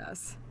pissed at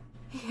us.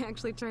 He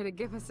actually tried to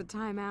give us a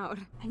timeout.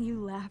 And you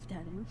laughed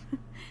at him.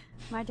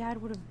 My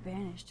dad would have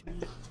banished me.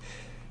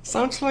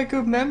 Sounds like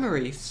good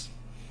memories.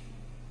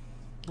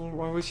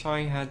 Oh, I wish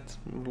I had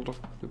a lot of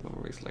good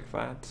memories like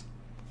that.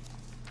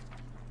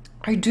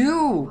 I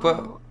do,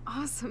 but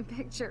Oh, awesome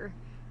picture.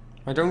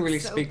 I don't really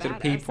So speak to the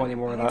badass, people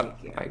anymore I that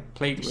like it. I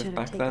played We with should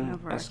back have taken then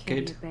over as a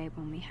Arcadia kid. Bay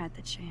when we had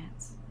the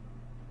chance.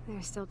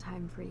 There's still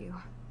time for you.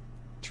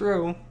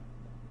 True.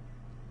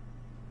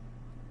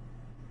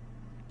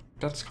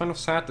 That's kind of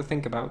sad to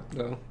think about,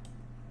 though.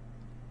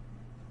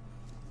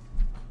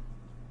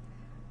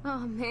 Oh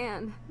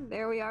man,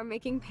 there we are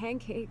making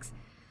pancakes.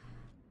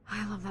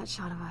 I love that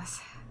shot of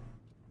us.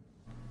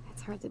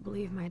 It's hard to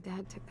believe my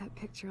dad took that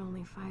picture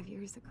only 5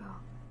 years ago.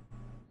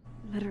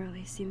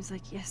 Literally seems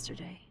like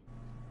yesterday.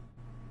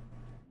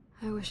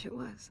 I wish it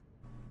was.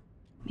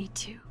 Me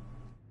too.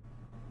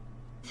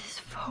 This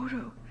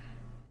photo.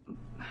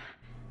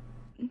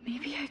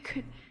 Maybe I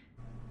could.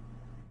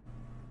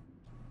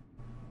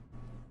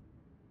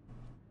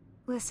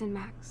 Listen,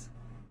 Max.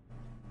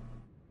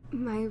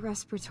 My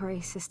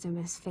respiratory system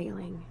is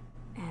failing,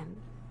 and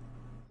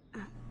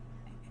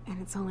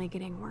it's only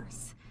getting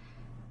worse.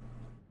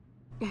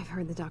 I've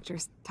heard the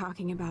doctors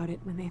talking about it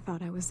when they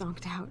thought I was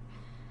zonked out.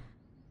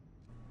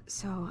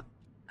 So,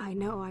 I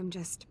know I'm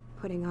just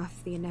putting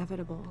off the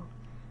inevitable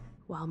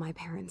while my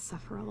parents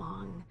suffer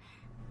along,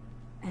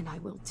 and I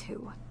will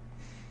too.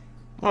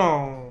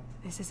 Oh.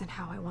 This isn't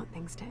how I want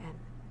things to end.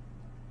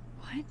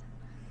 What?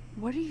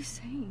 What are you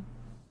saying?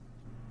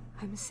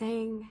 I'm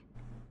saying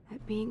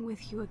that being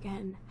with you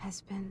again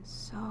has been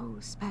so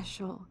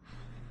special.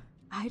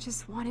 I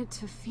just wanted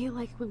to feel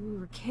like when we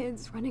were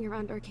kids running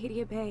around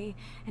Arcadia Bay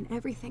and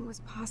everything was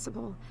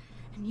possible,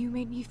 and you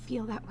made me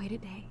feel that way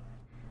today.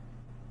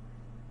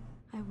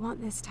 I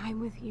want this time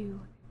with you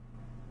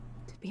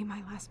to be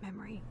my last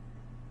memory.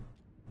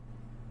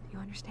 Do you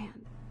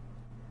understand?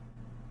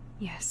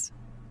 Yes,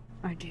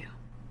 I do.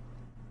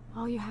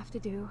 All you have to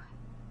do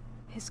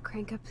is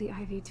crank up the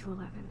IV to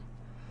 11.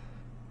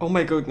 Oh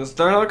my goodness,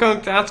 they're not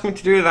going to ask me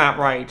to do that,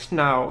 right?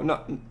 No,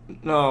 no,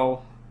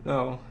 no,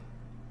 no.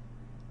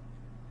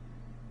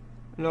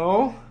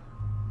 No?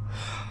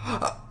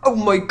 Oh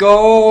my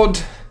god!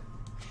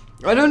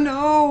 I don't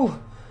know!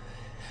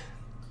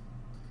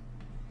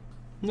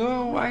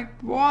 No,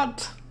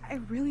 what? I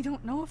really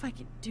don't know if I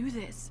can do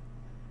this.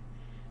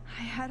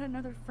 I had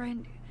another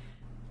friend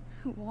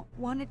who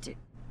wanted to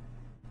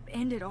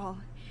end it all,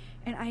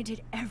 and I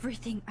did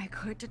everything I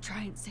could to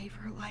try and save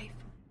her life.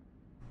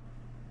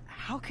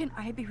 How can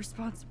I be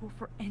responsible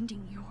for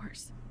ending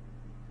yours?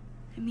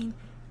 I mean,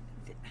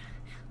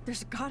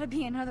 there's gotta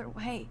be another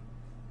way.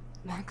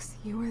 Max,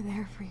 you were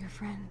there for your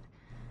friend,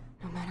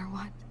 no matter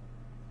what.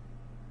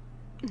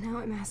 Now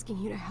I'm asking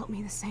you to help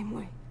me the same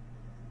way.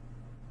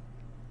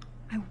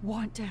 I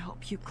want to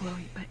help you,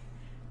 Chloe, but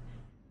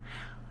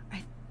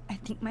I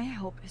think my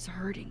help is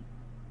hurting.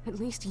 At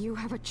least you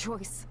have a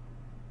choice.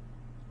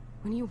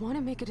 When you want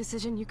to make a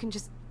decision, you can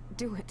just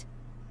do it.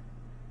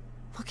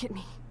 Look at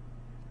me.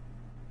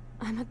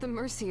 I'm at the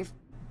mercy of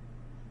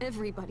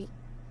everybody.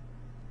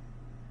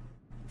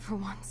 For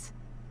once,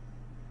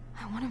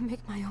 I want to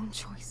make my own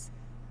choice.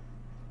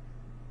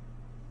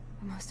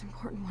 The most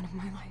important one of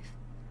my life.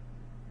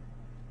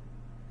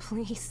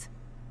 Please.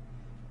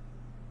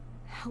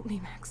 Help me,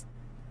 Max.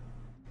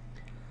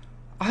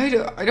 I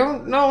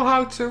don't know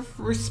how to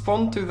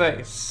respond to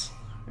this.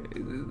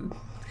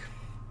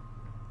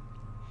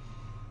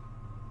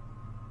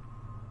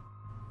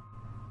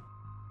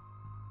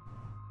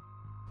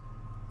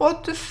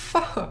 What the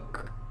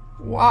fuck?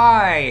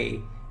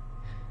 Why?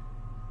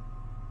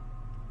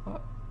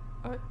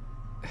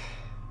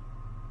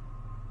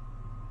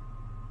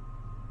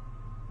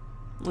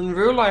 In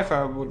real life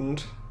I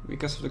wouldn't,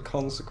 because of the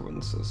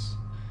consequences.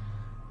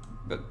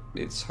 But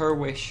it's her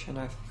wish, and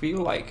I feel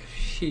like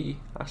she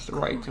has the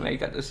right to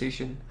make that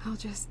decision. I'll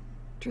just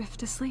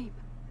drift asleep,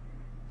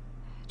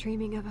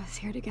 dreaming of us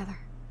here together.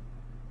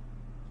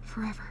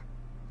 Forever.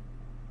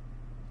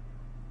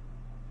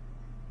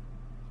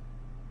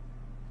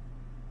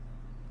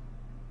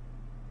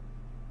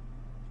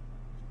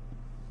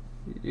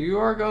 You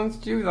are going to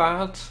do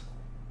that?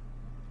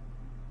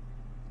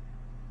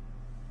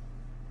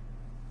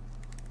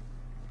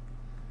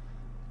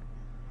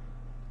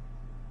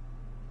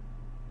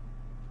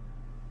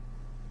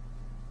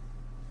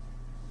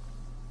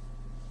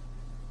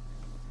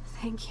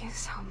 Thank you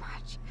so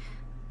much.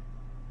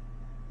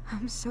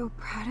 I'm so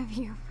proud of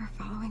you for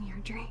following your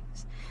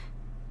dreams.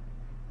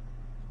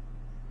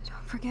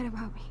 Don't forget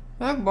about me.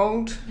 I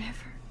won't.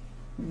 Never.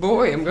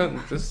 Boy, I'm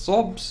going to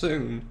sob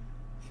soon.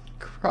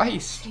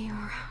 Christ. See you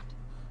around.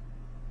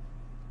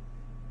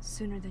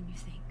 Sooner than you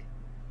think.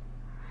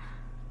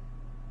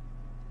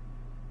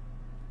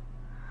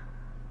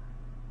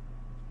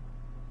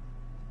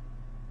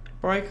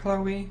 Bye,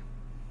 Chloe.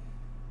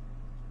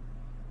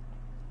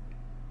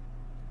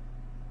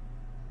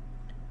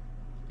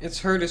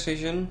 It's her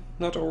decision,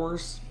 not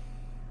ours.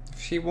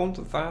 If she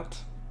wanted that.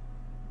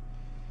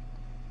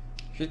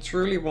 If she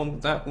truly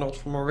wanted that, not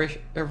from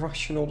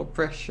irrational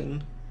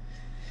depression.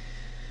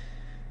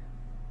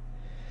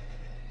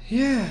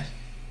 Yeah.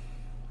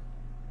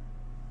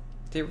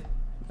 They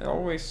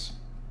always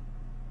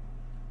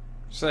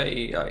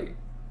say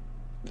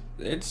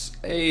it's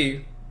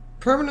a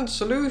permanent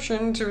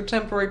solution to a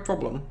temporary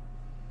problem.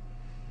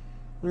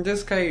 In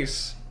this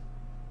case,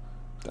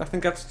 I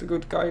think that's the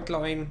good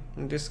guideline.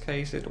 In this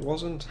case, it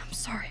wasn't. I'm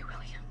sorry,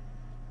 William.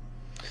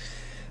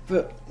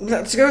 But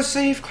let's go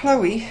save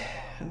Chloe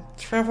and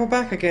travel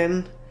back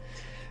again.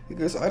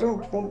 Because I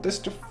don't want this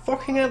to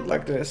fucking end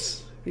like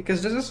this.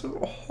 Because this is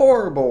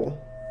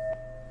horrible.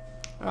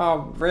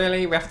 Oh,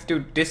 really? We have to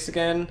do this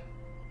again?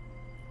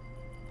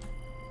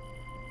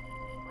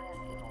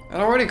 I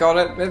already got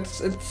it.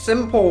 It's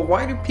simple.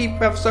 Why do people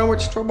have so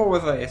much trouble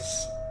with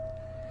this?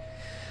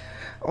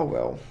 Oh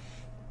well.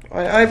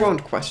 I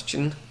won't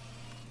question.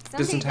 It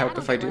doesn't help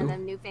if I do.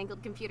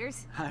 Newfangled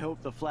computers. I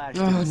hope the Flash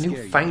Oh, didn't scare you,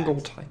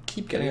 newfangled. Max. I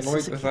keep getting This annoyed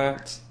is a with keeper.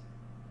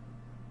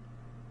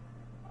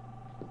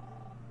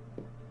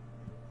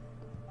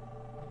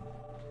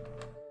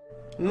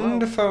 that.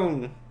 The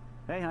phone.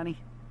 Hey, honey.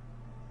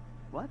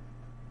 What?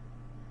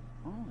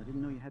 Oh, I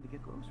didn't know you had to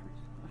get groceries.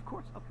 Of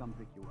course, I'll come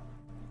pick you up.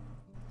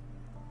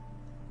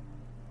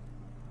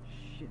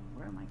 Shit,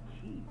 where are my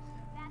keys?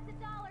 That's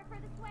 $1 for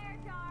the swear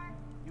jar.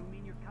 You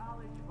mean your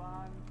college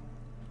fund?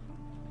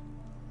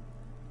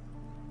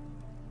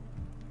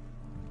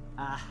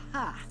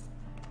 Aha!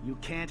 You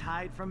can't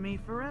hide from me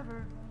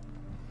forever.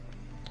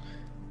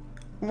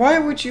 Why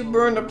would you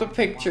burn up the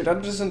picture?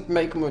 That doesn't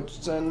make much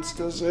sense,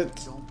 does it?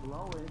 Don't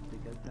blow it,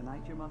 because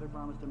tonight your mother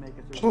promised to make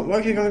us It's not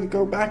like you're going to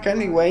go back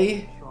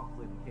anyway.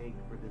 chocolate cake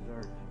for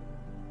dessert.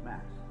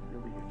 Max,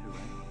 you'll be here too,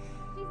 right?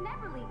 She's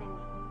never leaving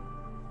me.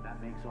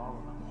 That makes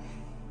all of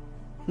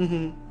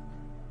us.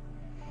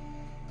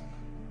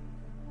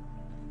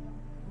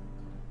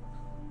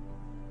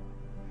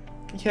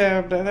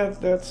 Yeah,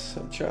 that's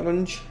a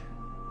challenge.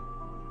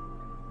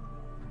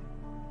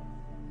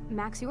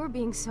 Max, you're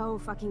being so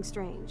fucking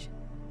strange.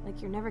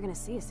 Like you're never gonna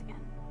see us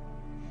again.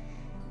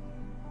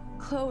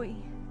 Chloe,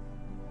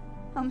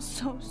 I'm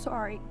so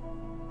sorry.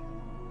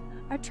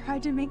 I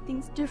tried to make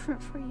things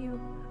different for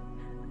you.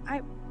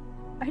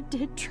 I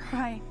did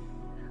try.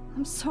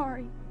 I'm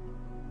sorry.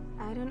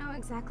 I don't know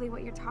exactly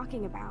what you're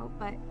talking about,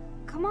 but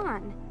come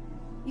on.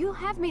 You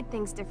have made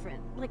things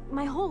different, like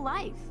my whole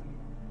life.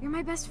 You're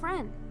my best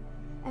friend.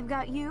 I've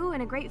got you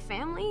and a great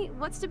family.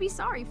 What's to be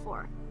sorry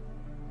for?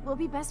 We'll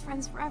be best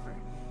friends forever.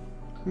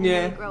 And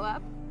Yeah. when we grow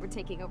up, we're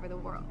taking over the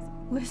world.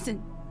 Listen,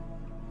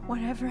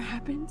 whatever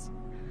happens,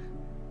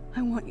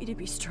 I want you to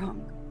be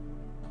strong.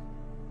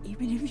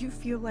 Even if you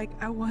feel like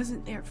I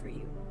wasn't there for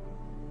you.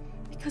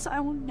 Because I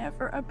will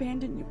never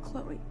abandon you,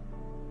 Chloe.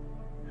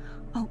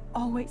 I'll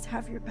always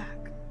have your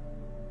back.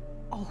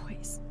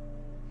 Always.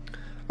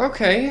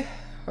 Okay,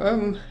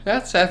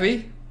 that's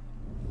heavy.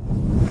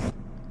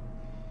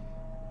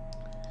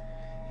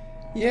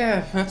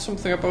 Yeah, that's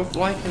something I both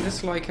like and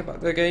dislike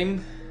about the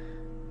game.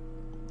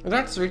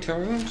 That's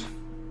returned.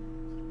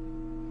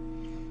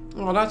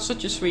 Oh, that's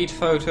such a sweet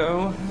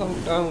photo.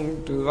 Oh,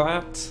 don't do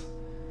that.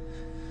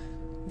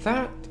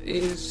 That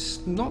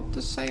is not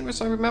the same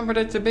as I remembered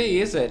it to be,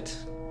 is it?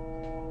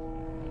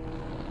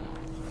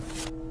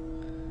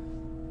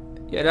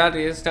 Yeah, that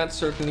is. That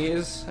certainly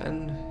is.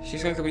 And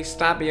she's going to be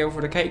stabby over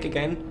the cake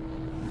again.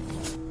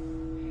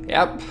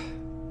 Yep.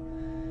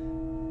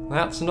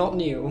 That's not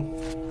new.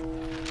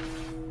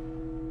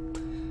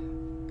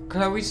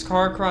 Chloe's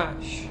car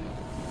crash.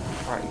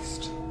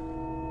 Christ.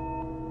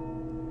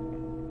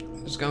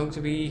 There's going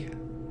to be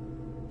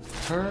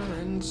her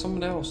and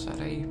someone else at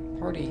a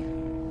party.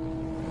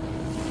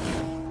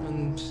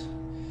 And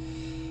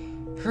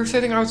her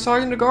sitting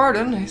outside in the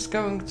garden is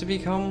going to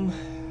become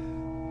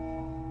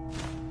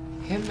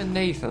him and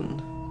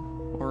Nathan.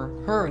 Or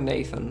her and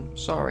Nathan.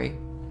 Sorry.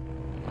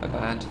 My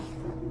bad.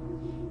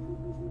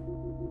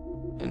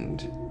 And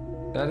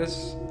that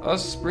is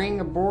us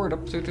bringing a board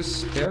up to the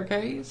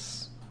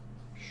staircase?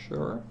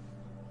 Sure.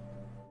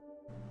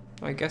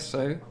 I guess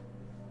so.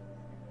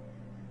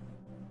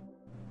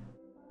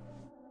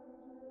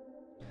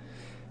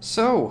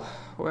 So,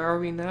 where are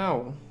we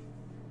now?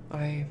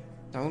 I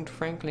don't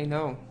frankly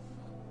know.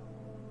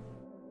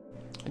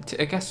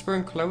 I guess we're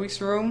in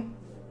Chloe's room?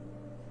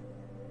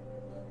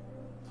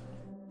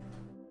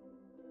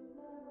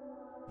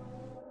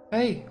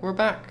 Hey, we're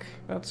back.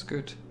 That's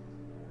good.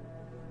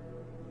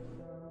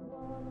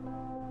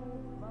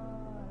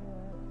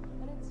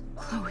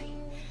 Chloe,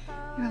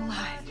 you're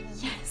alive.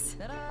 Yes.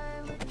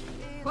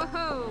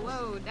 Whoa,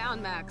 whoa,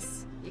 down,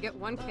 Max. You get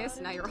one kiss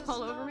and now you're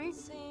all over me?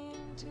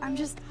 I'm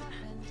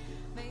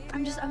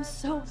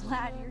so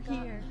glad you're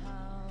here.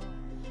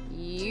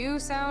 You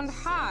sound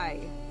high,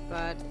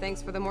 but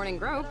thanks for the morning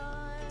grope.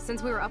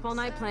 Since we were up all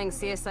night playing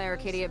CSI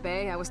Arcadia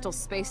Bay, I was still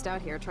spaced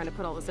out here trying to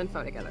put all this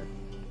info together.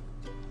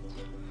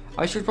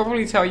 I should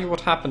probably tell you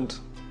what happened.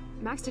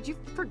 Max, did you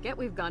forget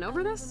we've gone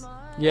over this?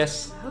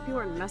 Yes, I hope you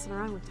weren't messing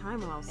around with time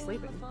while I was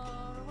sleeping.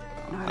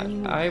 Not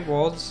anymore. I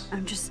was.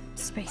 I'm just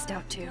spaced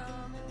out too.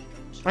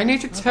 I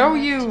need to tell The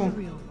you!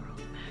 real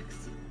world,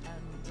 Max.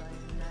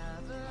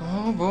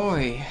 Oh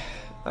boy.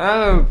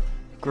 Oh,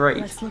 great.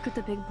 Let's look at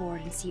the big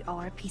board and see all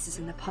our pieces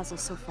in the puzzle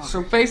so far.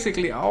 So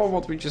basically all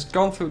what we just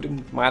gone through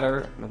didn't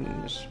matter, and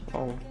just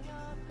all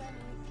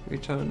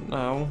return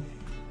now.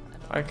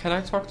 Can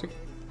I talk to...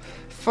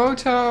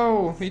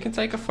 Photo! We can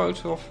take a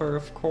photo of her,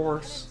 of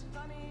course.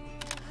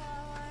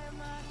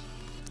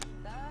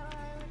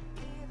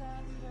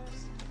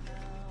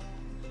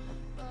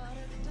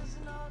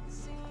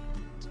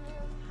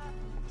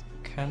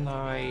 Can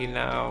I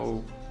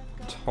now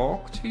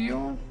talk to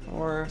you?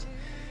 Or...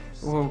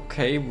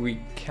 Okay,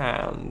 we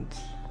can't.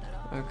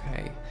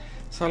 Okay.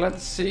 So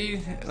let's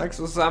see. Let's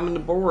examine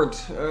the board.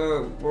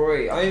 Oh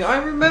boy. I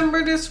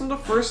remember this from the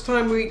first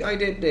time I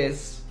did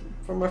this.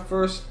 From my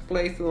first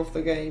playthrough of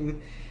the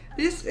game.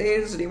 This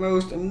is the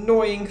most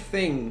annoying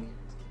thing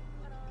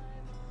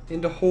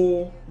in the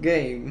whole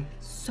game.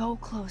 So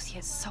close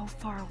yet so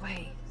far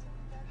away.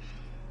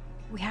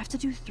 We have to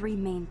do 3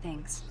 main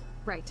things.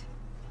 Right.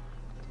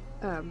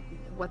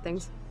 What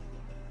things?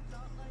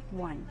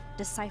 1.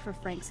 Decipher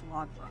Frank's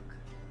logbook.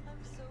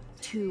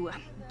 2.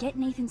 Get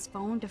Nathan's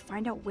phone to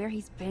find out where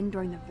he's been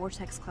during the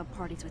Vortex Club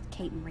parties with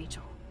Kate and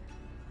Rachel.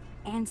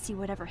 And see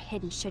whatever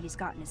hidden shit he's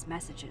got in his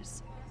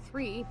messages.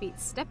 3. Beat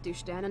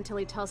Step-douche Dan until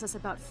he tells us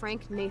about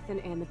Frank,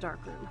 Nathan, and the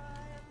dark room.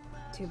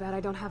 Too bad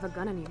I don't have a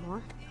gun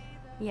anymore.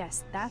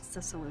 Yes, that's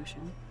the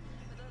solution.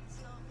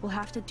 We'll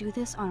have to do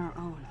this on our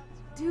own.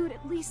 Dude,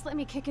 at least let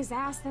me kick his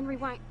ass, then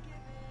rewind.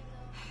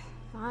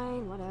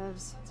 Fine,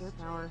 whatevs. It's your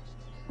power.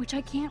 Which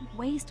I can't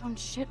waste on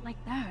shit like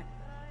that.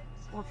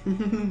 Or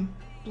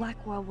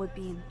Blackwell would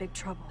be in big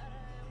trouble.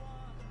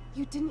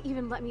 You didn't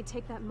even let me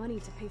take that money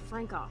to pay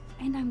Frank off.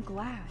 And I'm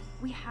glad.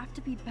 We have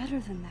to be better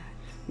than that.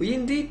 We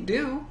indeed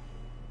do.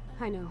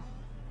 I know.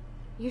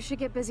 You should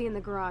get busy in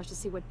the garage to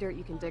see what dirt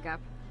you can dig up.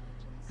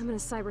 I'm gonna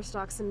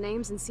cyberstalk some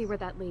names and see where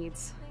that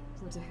leads.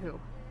 Or to who.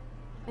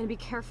 And be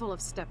careful of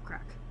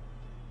Stepcrack.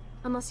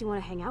 Unless you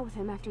want to hang out with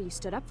him after you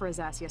stood up for his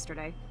ass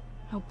yesterday.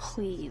 Oh,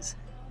 please.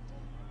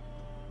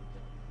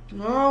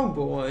 Oh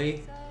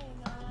boy.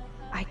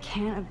 I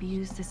can't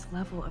abuse this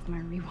level of my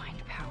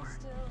rewind power.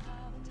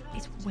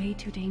 It's way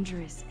too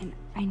dangerous, and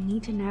I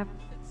need to nap.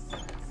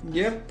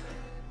 Yep.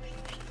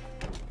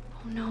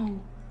 Oh no.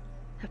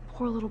 That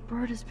poor little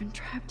bird has been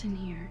trapped in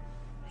here.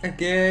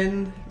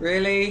 Again?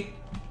 Really?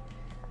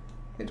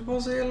 It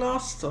was here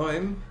last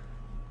time.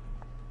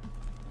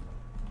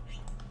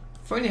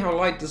 Funny how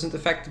light doesn't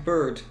affect the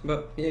bird,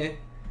 but yeah.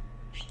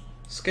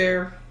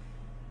 Scare.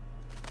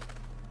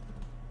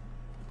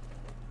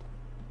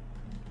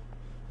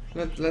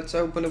 Let's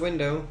open the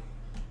window.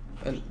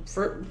 And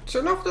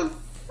turn off the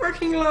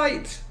freaking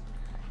light!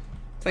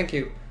 Thank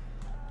you.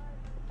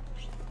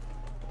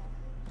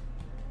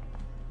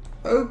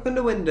 Open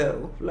the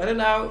window. Let it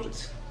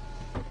out.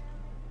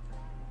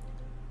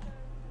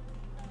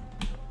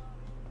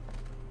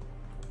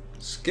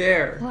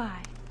 Scare.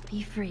 Fly.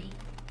 Be free.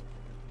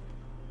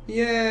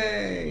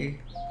 Yay!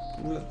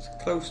 Let's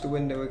close the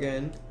window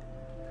again.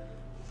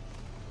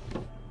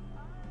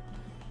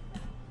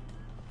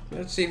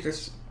 Let's see if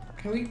there's...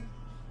 Can we...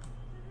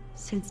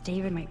 Since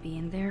David might be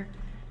in there,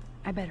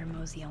 I better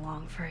mosey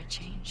along for a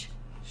change.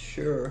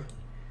 Sure.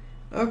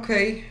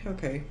 Okay,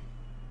 okay.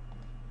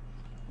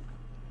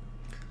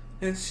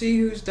 Let's see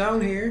who's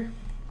down here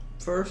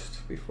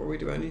first before we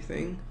do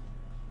anything.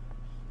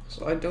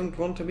 So I don't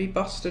want to be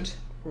busted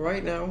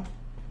right now.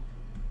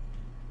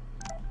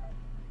 I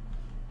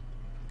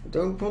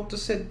don't want to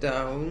sit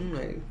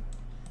down.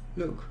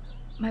 Look.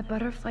 My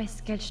butterfly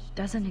sketch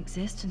doesn't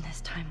exist in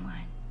this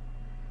timeline.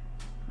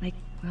 Like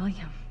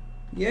William.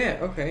 Yeah,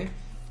 okay.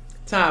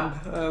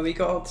 Tab. We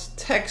got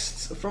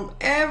texts from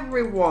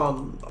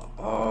everyone.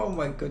 Oh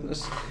my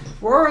goodness.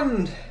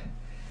 Warren!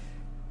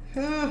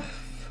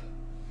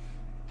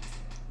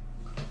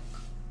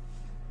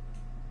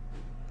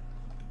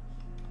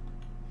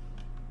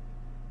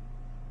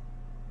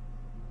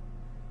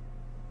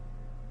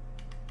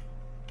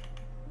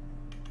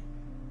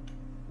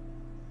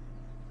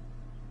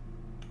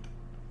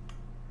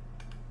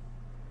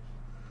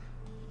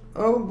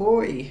 Oh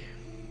boy.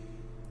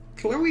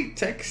 Chloe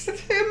texted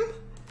him?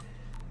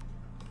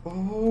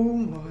 Oh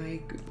my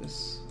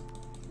goodness.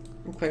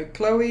 Okay,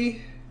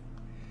 Chloe.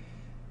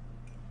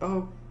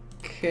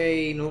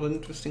 Okay, not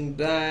interesting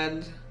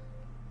dad.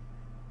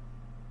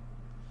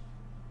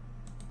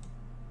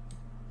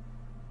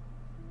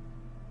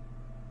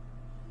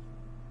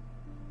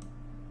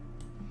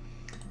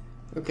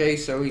 Okay,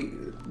 so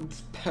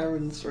his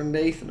parents or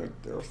Nathan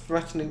are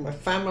threatening my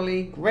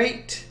family.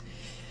 Great.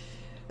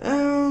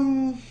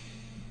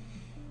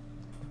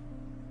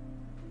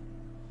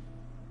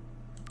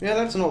 Yeah,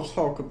 let's not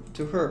talk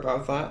to her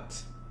about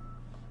that.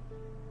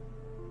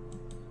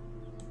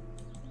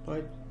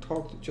 I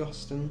talk to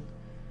Justin.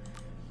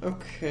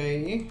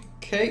 Okay,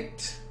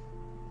 Kate.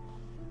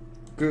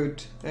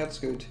 Good, that's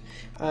good.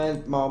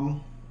 And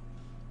Mom.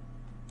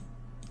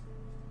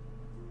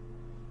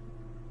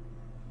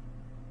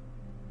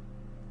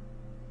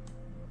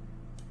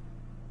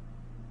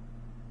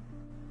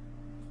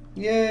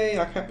 Yay,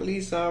 I kept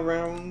Lisa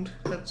around.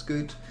 That's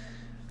good.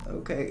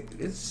 Okay,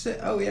 it's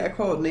oh yeah,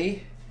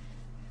 Courtney.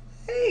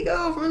 Hey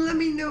girlfriend, let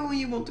me know when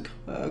you want to come.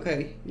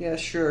 Okay, yeah,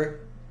 sure.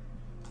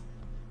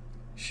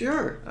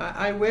 Sure,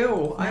 I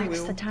will. I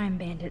will. The time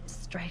bandit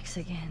strikes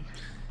again.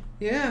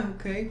 Yeah,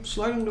 okay.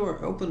 Sliding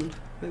door open.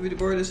 Maybe the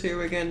bird is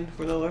here again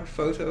for another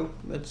photo.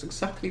 That's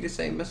exactly the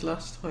same as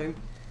last time.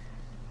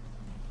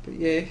 But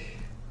yeah.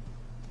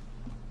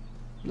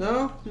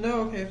 No,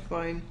 no, okay,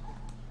 fine.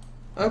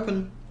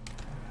 Open.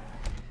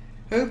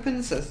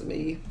 Open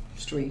Sesame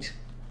Street.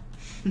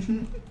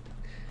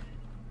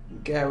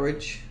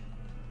 Garage.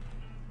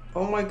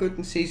 Oh my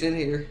goodness, he's in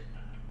here.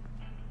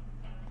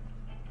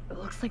 It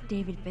looks like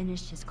David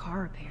finished his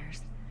car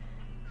repairs.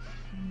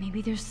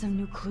 Maybe there's some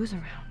new clues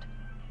around.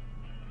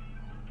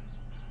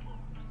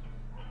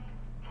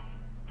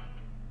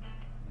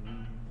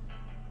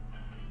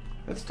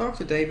 Let's talk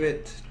to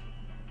David.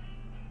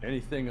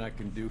 Anything I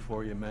can do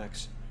for you,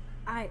 Max?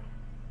 I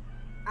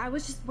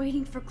was just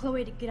waiting for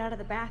Chloe to get out of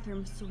the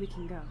bathroom so we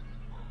can go.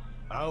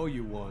 I owe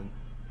you one.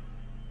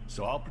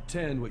 So I'll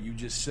pretend what you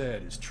just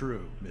said is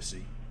true,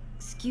 Missy.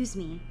 Excuse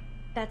me,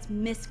 that's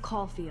Miss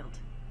Caulfield.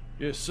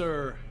 Yes,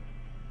 sir.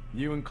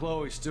 You and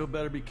Chloe still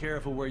better be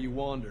careful where you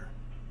wander.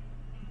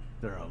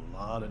 There are a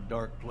lot of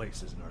dark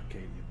places in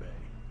Arcadia Bay.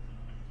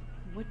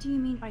 What do you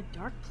mean by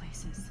dark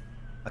places?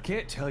 I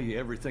can't tell you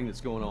everything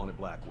that's going on at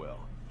Blackwell.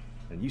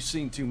 And you've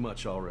seen too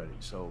much already,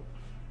 so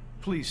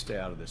please stay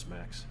out of this,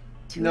 Max.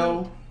 Too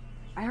late.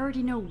 I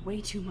already know way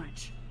too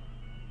much.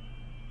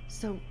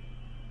 So,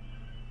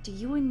 do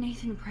you and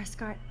Nathan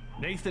Prescott...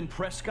 Nathan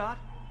Prescott?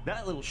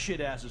 That little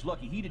shit-ass is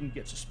lucky he didn't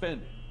get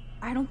suspended.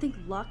 I don't think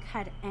luck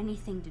had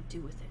anything to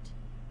do with it.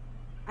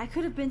 I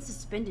could have been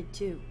suspended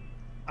too.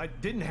 I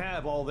didn't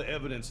have all the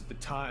evidence at the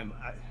time.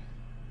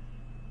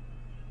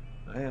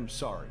 I am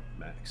sorry,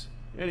 Max.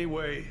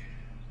 Anyway,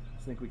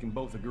 I think we can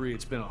both agree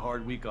it's been a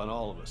hard week on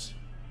all of us.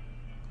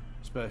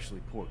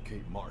 Especially poor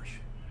Kate Marsh.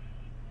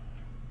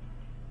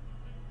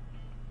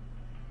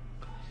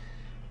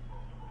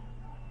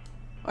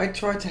 I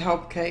tried to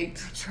help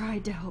Kate. I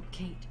tried to help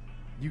Kate.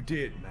 You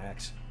did,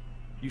 Max.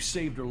 You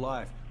saved her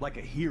life like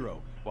a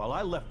hero while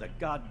I left the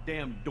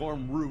goddamn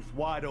dorm roof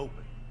wide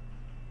open.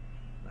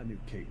 I knew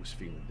Kate was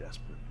feeling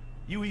desperate.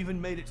 You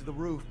even made it to the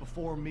roof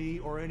before me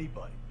or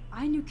anybody.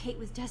 I knew Kate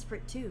was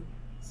desperate too.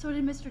 So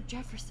did Mr.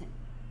 Jefferson.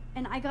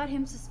 And I got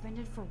him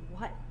suspended for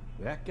what?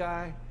 That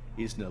guy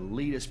is an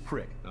elitist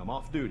prick. I'm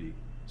off duty,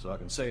 so I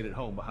can say it at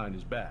home behind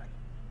his back.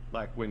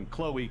 Like when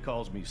Chloe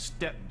calls me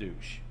step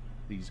douche.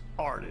 These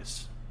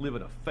artists live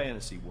in a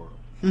fantasy world.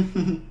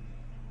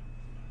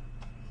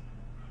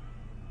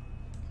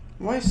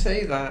 Why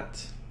say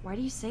that? Why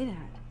do you say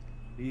that?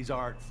 These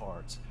art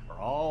farts are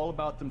all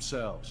about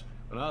themselves.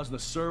 When I was in the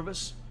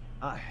service,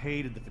 I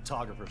hated the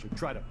photographers who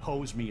try to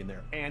pose me in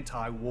their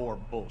anti-war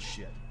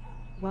bullshit.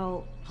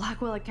 Well,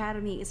 Blackwell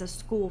Academy is a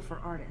school for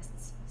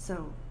artists,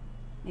 so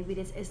maybe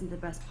this isn't the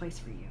best place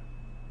for you.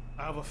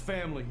 I have a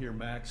family here,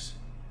 Max,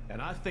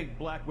 and I think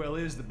Blackwell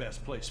is the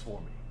best place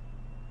for me,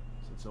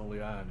 since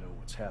only I know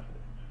what's happening.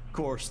 Of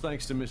course,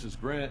 thanks to Mrs.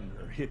 Grant and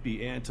her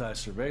hippie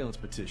anti-surveillance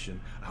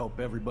petition, I hope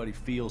everybody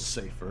feels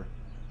safer,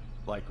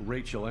 like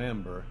Rachel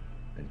Amber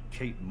and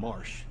Kate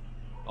Marsh.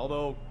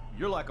 Although,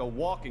 you're like a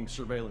walking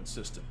surveillance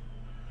system.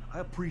 I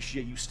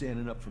appreciate you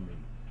standing up for me,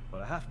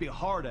 but I have to be a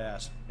hard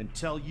ass and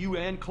tell you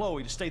and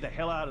Chloe to stay the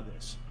hell out of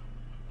this.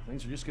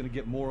 Things are just gonna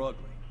get more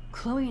ugly.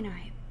 Chloe and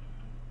I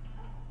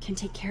can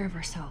take care of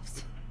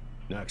ourselves.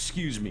 Now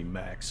excuse me,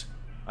 Max.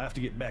 I have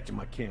to get back to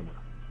my camera.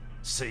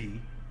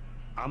 See?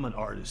 I'm an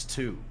artist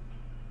too.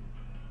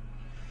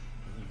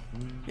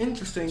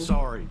 Interesting.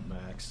 Sorry,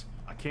 Max.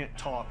 I can't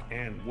talk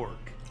and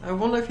work. I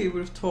wonder if he would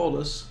have told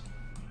us.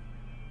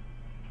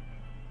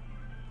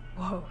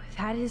 Whoa,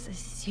 that is a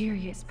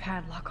serious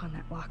padlock on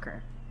that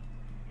locker.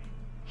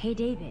 Hey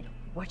David,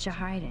 what you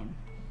hiding?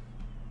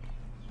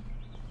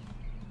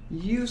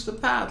 Use the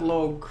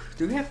padlock.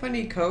 Do we have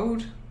any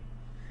code?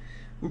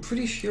 I'm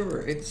pretty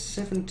sure it's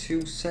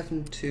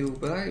 7272,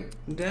 but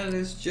that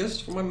is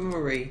just from my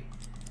memory.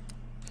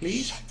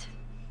 Please? Shit.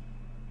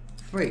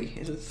 3.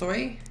 Is it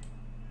 3?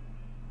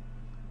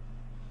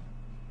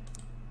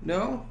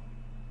 No?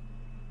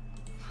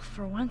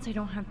 For once, I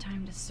don't have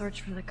time to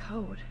search for the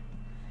code.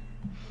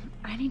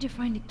 I need to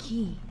find a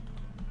key.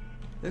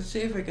 Let's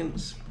see if I can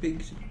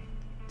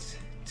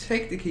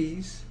take the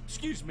keys.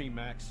 Excuse me,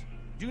 Max.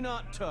 Do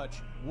not touch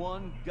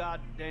one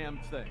goddamn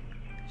thing.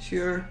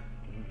 Sure.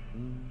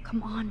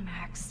 Come on,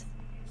 Max.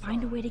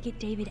 Find a way to get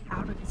David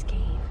out of his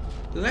cave.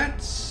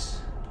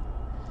 Let's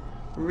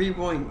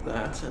rewind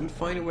that and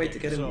find a way to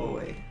get him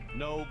away.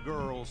 No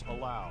girls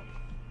allowed.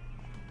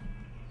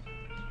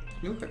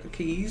 Look at the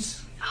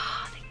keys.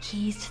 Ah, the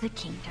keys to the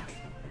kingdom.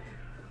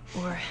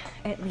 Or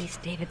at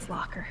least David's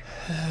locker.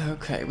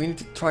 Okay, we need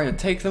to try to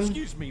take them.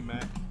 Excuse me,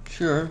 Max.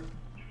 Sure.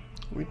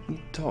 We can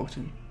talk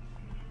to him.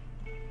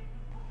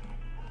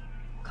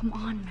 Come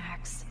on,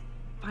 Max.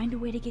 Find a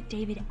way to get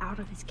David out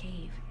of his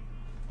cave.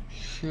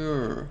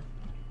 Sure.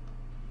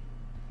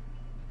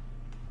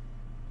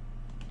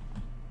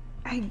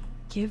 I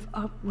give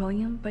up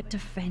William, but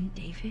defend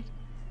David?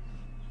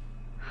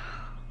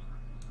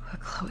 Would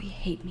Chloe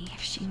hate me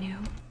if she knew?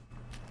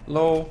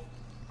 Lol.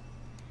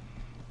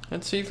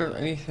 Let's see if there's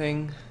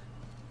anything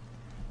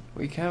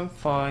we can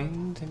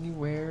find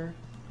anywhere.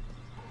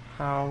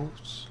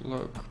 House,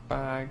 look,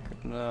 bag,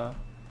 nah.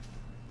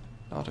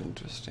 Not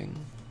interesting.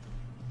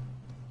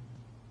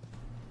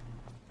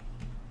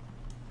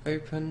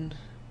 Open.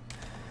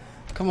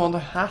 Come on, there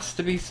has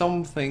to be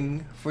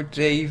something for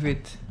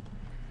David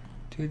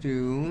to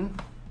do.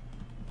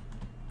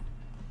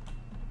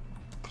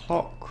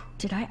 Clock.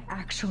 Did I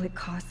actually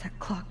cause that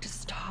clock to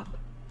stop?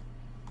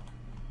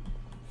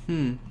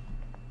 No,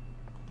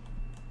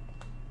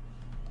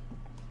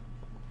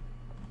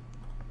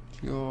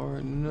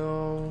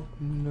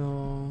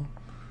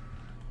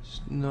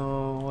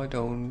 I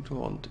don't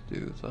want to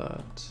do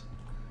that.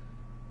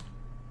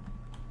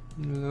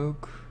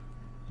 Look.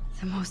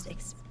 The most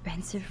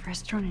expensive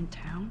restaurant in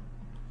town?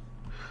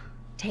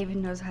 David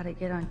knows how to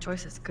get on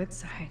Joyce's good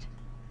side.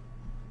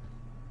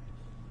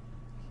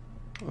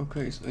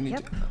 Okay, so I need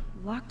to...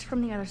 Locked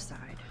from the other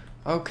side.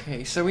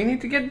 Okay, so we need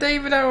to get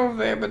David out of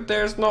there, but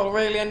there's not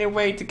really any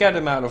way to get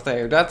him out of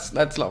there.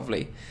 That's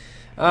lovely.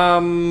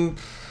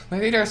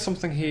 Maybe there's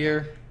something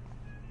here.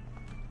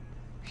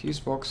 Fuse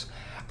box.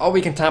 Oh,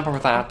 we can tamper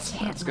with that.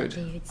 That's good.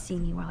 Can't let David see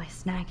me while I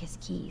snag his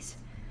keys.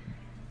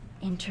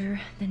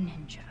 Enter the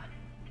ninja.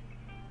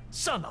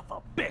 Son of a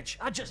bitch!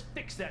 I just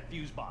fixed that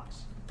fuse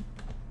box.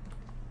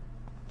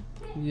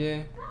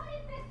 Yeah.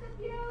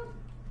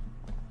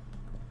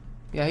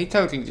 Yeah, he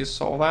totally just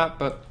saw that,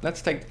 but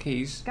let's take the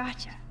keys.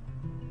 Gotcha.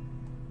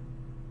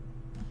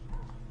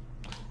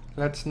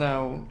 Let's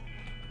now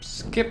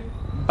skip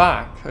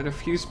back so the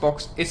fuse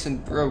box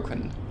isn't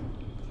broken.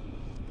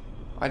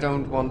 I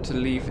don't want to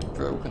leave it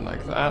broken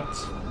like that.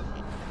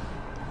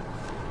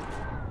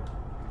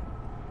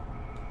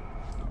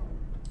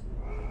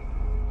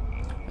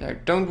 I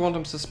don't want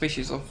him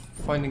suspicious of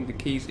finding the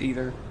keys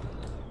either.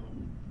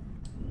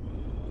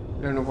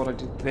 I don't know what I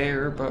did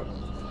there, but...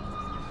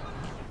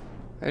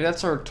 Hey,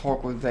 that's our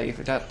talk with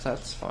David.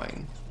 That's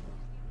fine.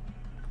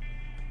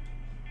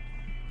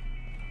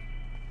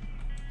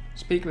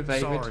 Speak with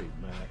David. Sorry,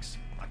 Max.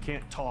 I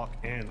can't talk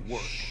and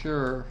work.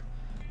 Sure.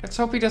 Let's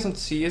hope he doesn't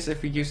see us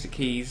if we use the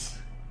keys.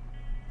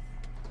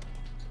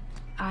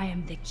 I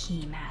am the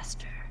key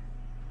master.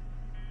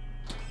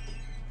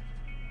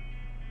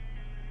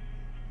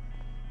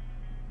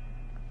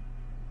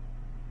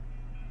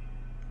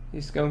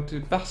 He's going to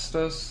bust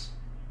us.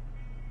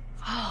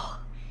 Oh,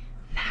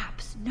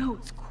 maps,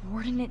 notes,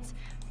 coordinates,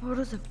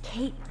 photos of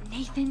Kate,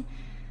 Nathan.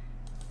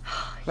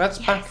 Let's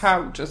Yes. back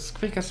out as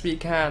quick as we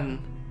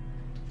can.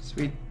 So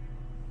we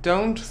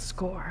don't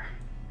Score.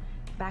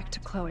 Back to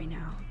Chloe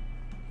now.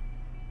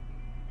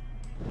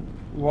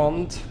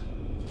 want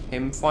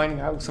him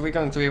finding out. So we're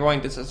going to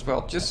rewind this as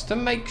well, just to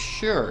make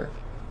sure.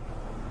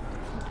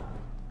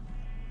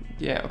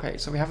 Yeah, okay,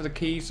 so we have the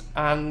keys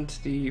and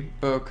the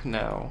book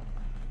now.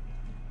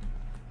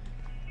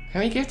 Can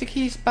we give the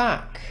keys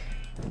back?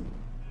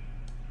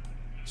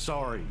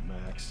 Sorry,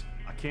 Max.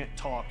 I can't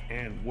talk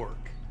and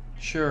work.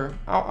 Sure,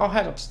 I'll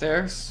head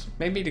upstairs.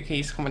 Maybe the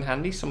keys come in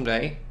handy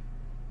someday.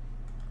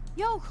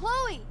 Yo,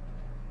 Chloe!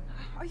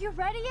 Are you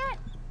ready yet?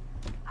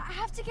 I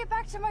have to get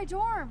back to my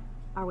dorm.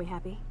 Are we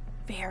happy?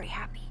 Very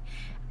happy.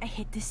 I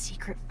hit the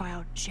secret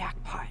file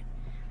jackpot.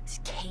 It's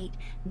Kate,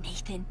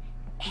 Nathan,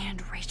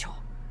 and Rachel.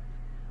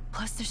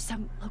 Plus there's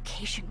some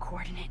location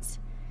coordinates.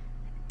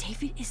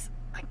 David is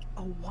like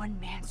a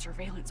one-man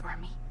surveillance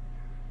army.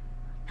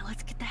 Now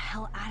let's get the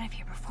hell out of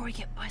here before we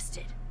get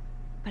busted.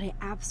 But I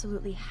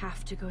absolutely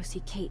have to go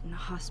see Kate in the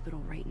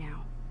hospital right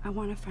now. I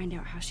want to find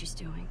out how she's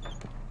doing.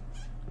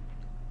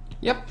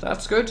 Yep,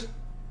 that's good.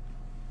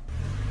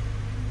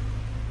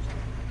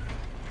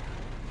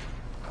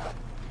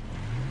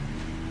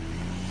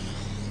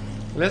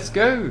 Let's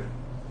go.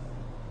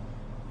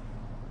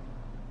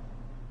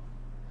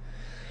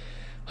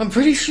 I'm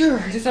pretty sure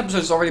this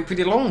episode's already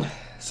pretty long,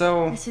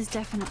 so This is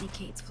definitely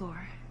Kate's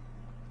floor.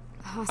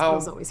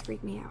 Hospitals always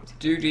freak me out.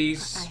 do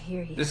these I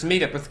hear you. this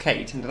meetup with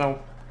Kate, and then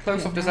I'll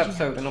close off this Imagine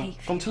episode, how and I'll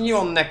Kate continue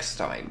feels. on next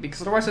time,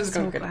 because otherwise it's So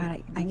going to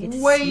glad I get get to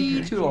see way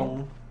her too again.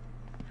 long.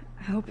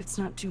 I hope it's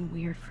not too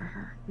weird for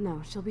her.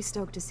 No, she'll be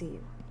stoked to see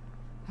you.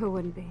 Who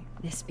wouldn't be?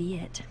 This be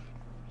it.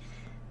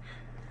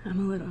 I'm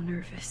a little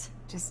nervous.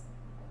 Just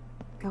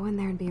go in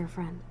there and be your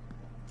friend.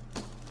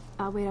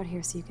 I'll wait out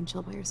here so you can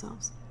chill by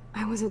yourselves.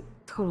 I was a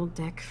total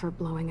dick for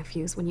blowing a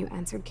fuse when you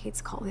answered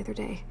Kate's call the other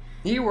day.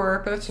 You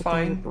were, but it's It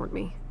really fine. ignored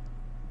me.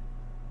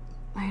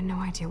 I had no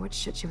idea what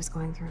shit she was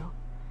going through.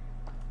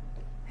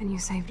 And you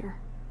saved her.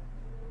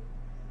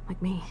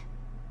 Like me.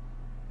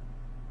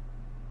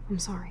 I'm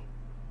sorry.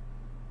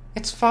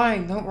 It's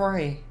fine, don't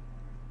worry.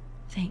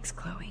 Thanks,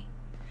 Chloe.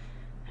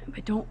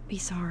 But don't be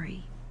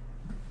sorry.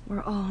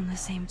 We're all on the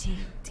same team.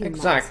 Team Max.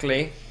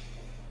 Exactly.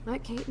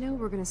 Let Kate know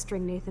we're gonna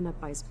string Nathan up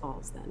by his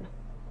balls then.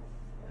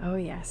 Oh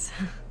yes,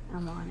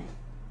 I'm on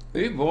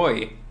it. Oh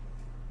boy.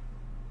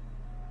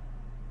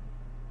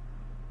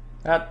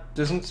 That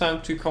doesn't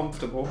sound too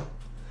comfortable.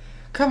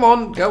 Come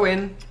on, go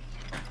in.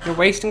 You're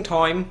wasting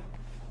time.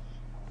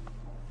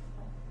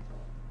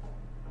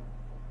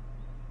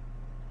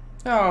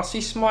 Oh,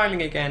 she's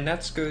smiling again.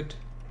 That's good.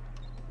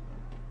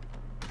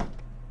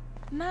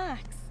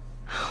 Max,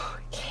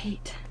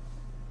 Kate.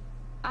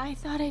 I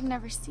thought I'd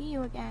never see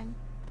you again.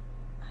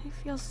 I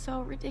feel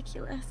so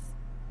ridiculous.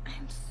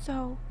 I'm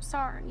so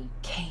sorry.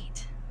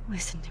 Kate,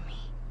 listen to me.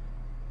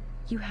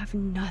 You have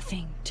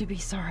nothing to be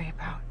sorry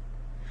about.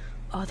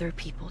 Other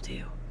people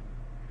do.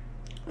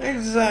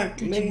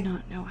 Exactly. You do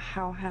not know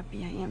how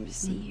happy I am to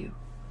see you.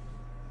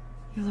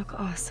 You look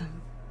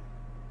awesome.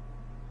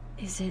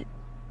 Is it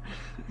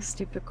a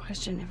stupid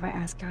question if I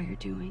ask how you're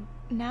doing?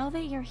 Now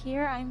that you're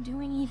here, I'm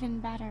doing even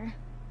better.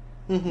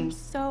 I'm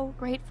so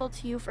grateful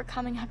to you for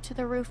coming up to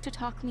the roof to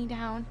talk me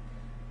down.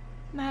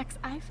 Max,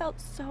 I felt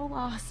so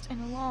lost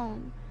and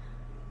alone.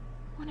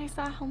 When I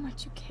saw how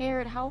much you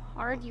cared, how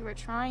hard you were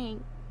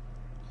trying,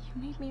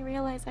 you made me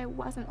realize I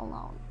wasn't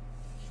alone.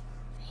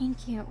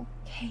 Thank you.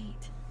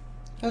 Kate,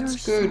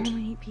 That's there are good. so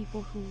many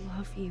people who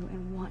love you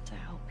and want to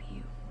help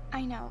you.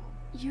 I know.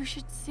 You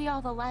should see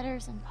all the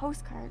letters and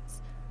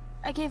postcards.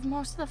 I gave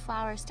most of the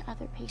flowers to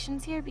other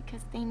patients here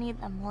because they need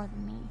them more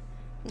than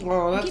me.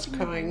 Oh, I'm that's keeping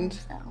the kind.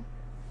 balloons, though.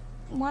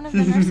 One of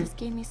the nurses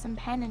gave me some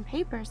pen and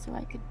paper so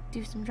I could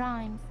do some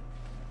drawings.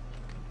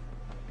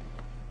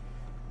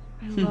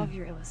 I love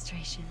your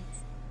illustrations.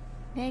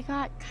 They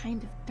got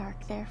kind of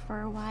dark there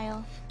for a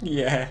while.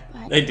 Yeah,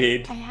 But they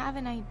did. I have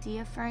an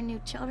idea for a new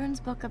children's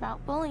book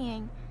about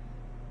bullying.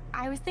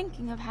 I was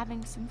thinking of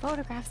having some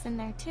photographs in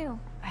there too.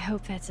 I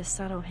hope that's a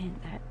subtle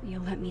hint that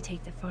you'll let me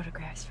take the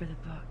photographs for the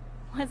book.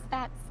 Was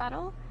that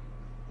subtle?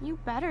 You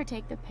better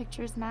take the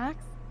pictures,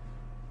 Max.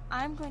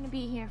 I'm going to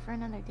be here for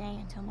another day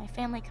until my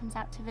family comes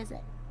out to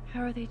visit.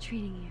 How are they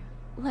treating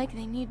you? Like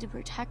they need to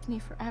protect me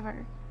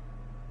forever.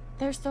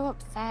 They're so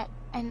upset,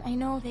 and I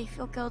know they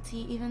feel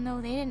guilty even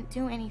though they didn't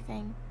do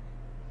anything.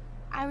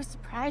 I was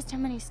surprised how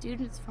many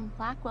students from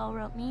Blackwell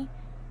wrote me.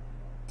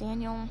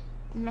 Daniel,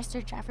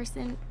 Mr.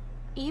 Jefferson,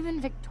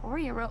 even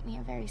Victoria wrote me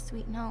a very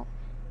sweet note.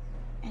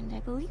 and I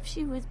believe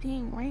she was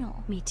being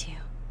real. Me too.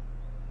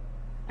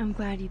 I'm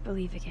glad you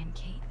believe again,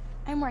 Kate.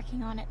 I'm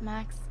working on it,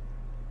 Max.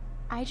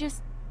 I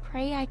just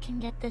pray I can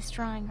get this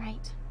drawing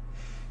right.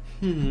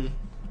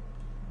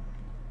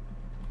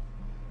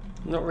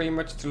 Not really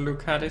much to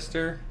look at, is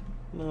there?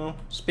 No.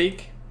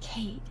 Speak?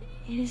 Kate,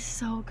 it is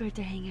so good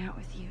to hang out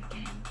with you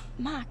again.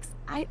 Max,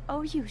 I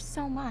owe you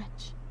so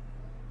much.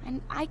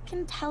 And I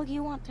can tell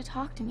you want to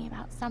talk to me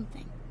about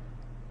something.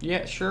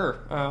 Yeah, sure.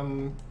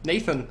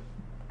 Nathan.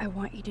 I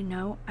want you to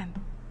know I'm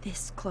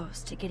this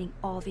close to getting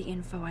all the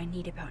info I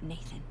need about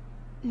Nathan.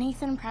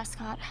 Nathan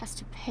Prescott has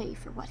to pay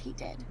for what he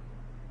did.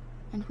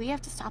 And we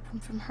have to stop him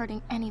from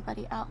hurting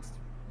anybody else.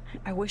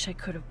 I wish I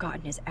could have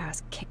gotten his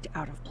ass kicked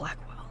out of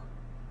Blackwell.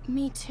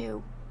 Me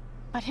too.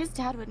 But his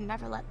dad would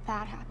never let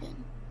that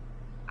happen.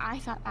 I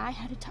thought I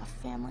had a tough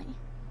family.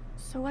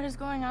 So what is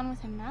going on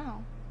with him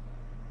now?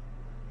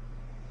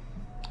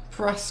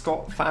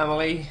 Prescott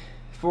family.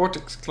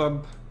 Vortex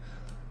Club.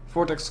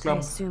 I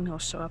assume he'll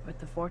show up at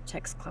the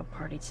Vortex Club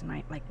party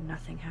tonight like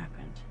nothing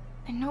happened.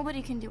 And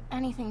nobody can do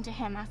anything to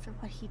him after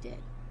what he did.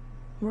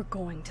 We're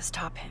going to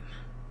stop him.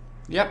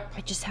 Yep.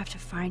 I just have to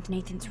find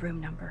Nathan's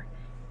room number,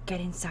 get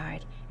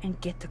inside,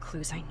 and get the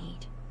clues I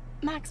need.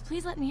 Max,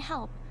 please let me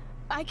help.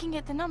 I can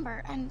get the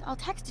number, and I'll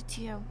text it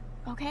to you,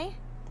 okay?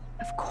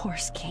 Of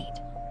course, Kate.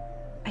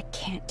 I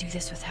can't do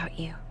this without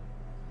you.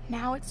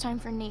 Now it's time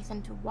for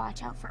Nathan to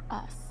watch out for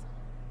us.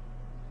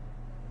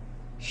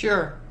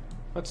 Sure.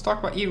 Let's talk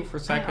about you for a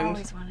second. I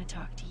always want to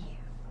talk to you.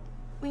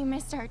 We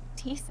missed our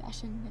tea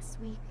session this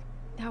week.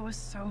 That was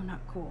so not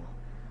cool.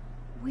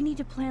 We need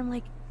to plan,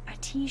 like, a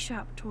tea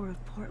shop tour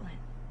of Portland.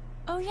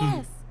 Oh,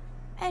 yes.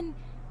 And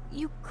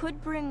you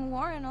could bring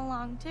Warren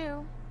along,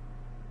 too.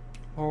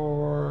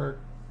 Or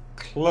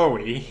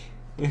Chloe.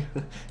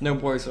 No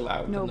boys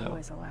allowed. No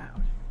boys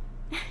allowed.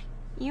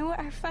 You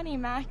are funny,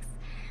 Max.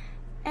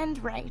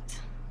 And right.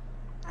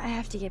 I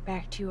have to get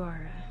back to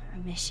our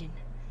mission.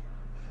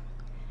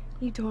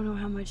 You don't know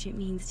how much it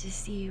means to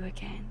see you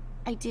again.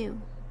 I do.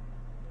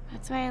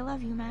 That's why I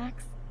love you,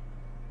 Max.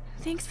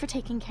 Thanks for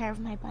taking care of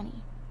my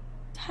bunny.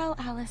 Tell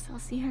Alice I'll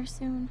see her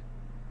soon.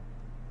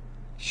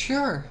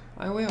 Sure,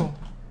 I will.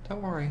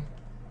 Don't worry.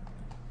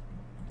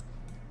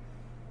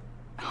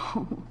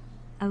 Oh,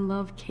 I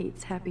love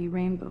Kate's happy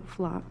rainbow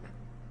flock.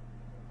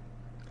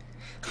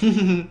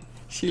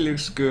 She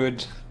looks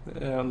good.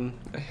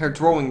 Her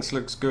drawings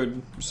looks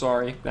good.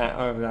 Sorry,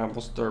 that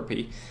was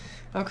derpy.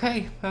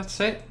 Okay, that's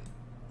it.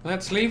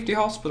 Let's leave the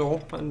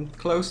hospital and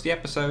close the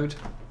episode.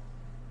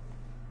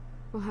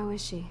 Well, how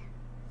is she?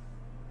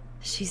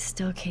 She's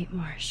still Kate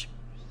Marsh.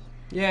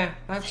 Yeah,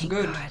 that's Thank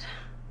good. God.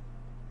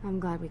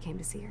 I'm glad we came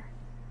to see her.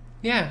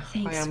 Yeah,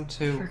 Thanks I am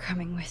too. for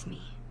coming with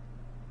me.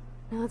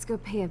 Now let's go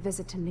pay a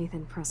visit to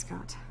Nathan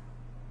Prescott.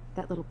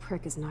 That little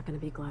prick is not going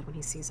to be glad when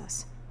he sees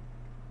us.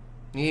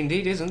 He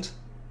indeed isn't.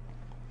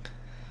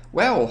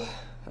 Well,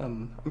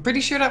 I'm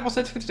pretty sure that was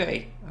it for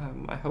today.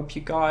 I hope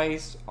you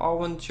guys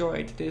all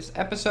enjoyed this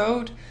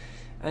episode,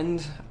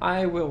 and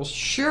I will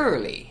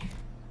surely,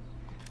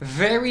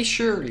 very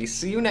surely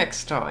see you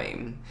next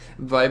time.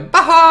 Bye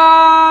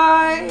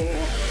bye!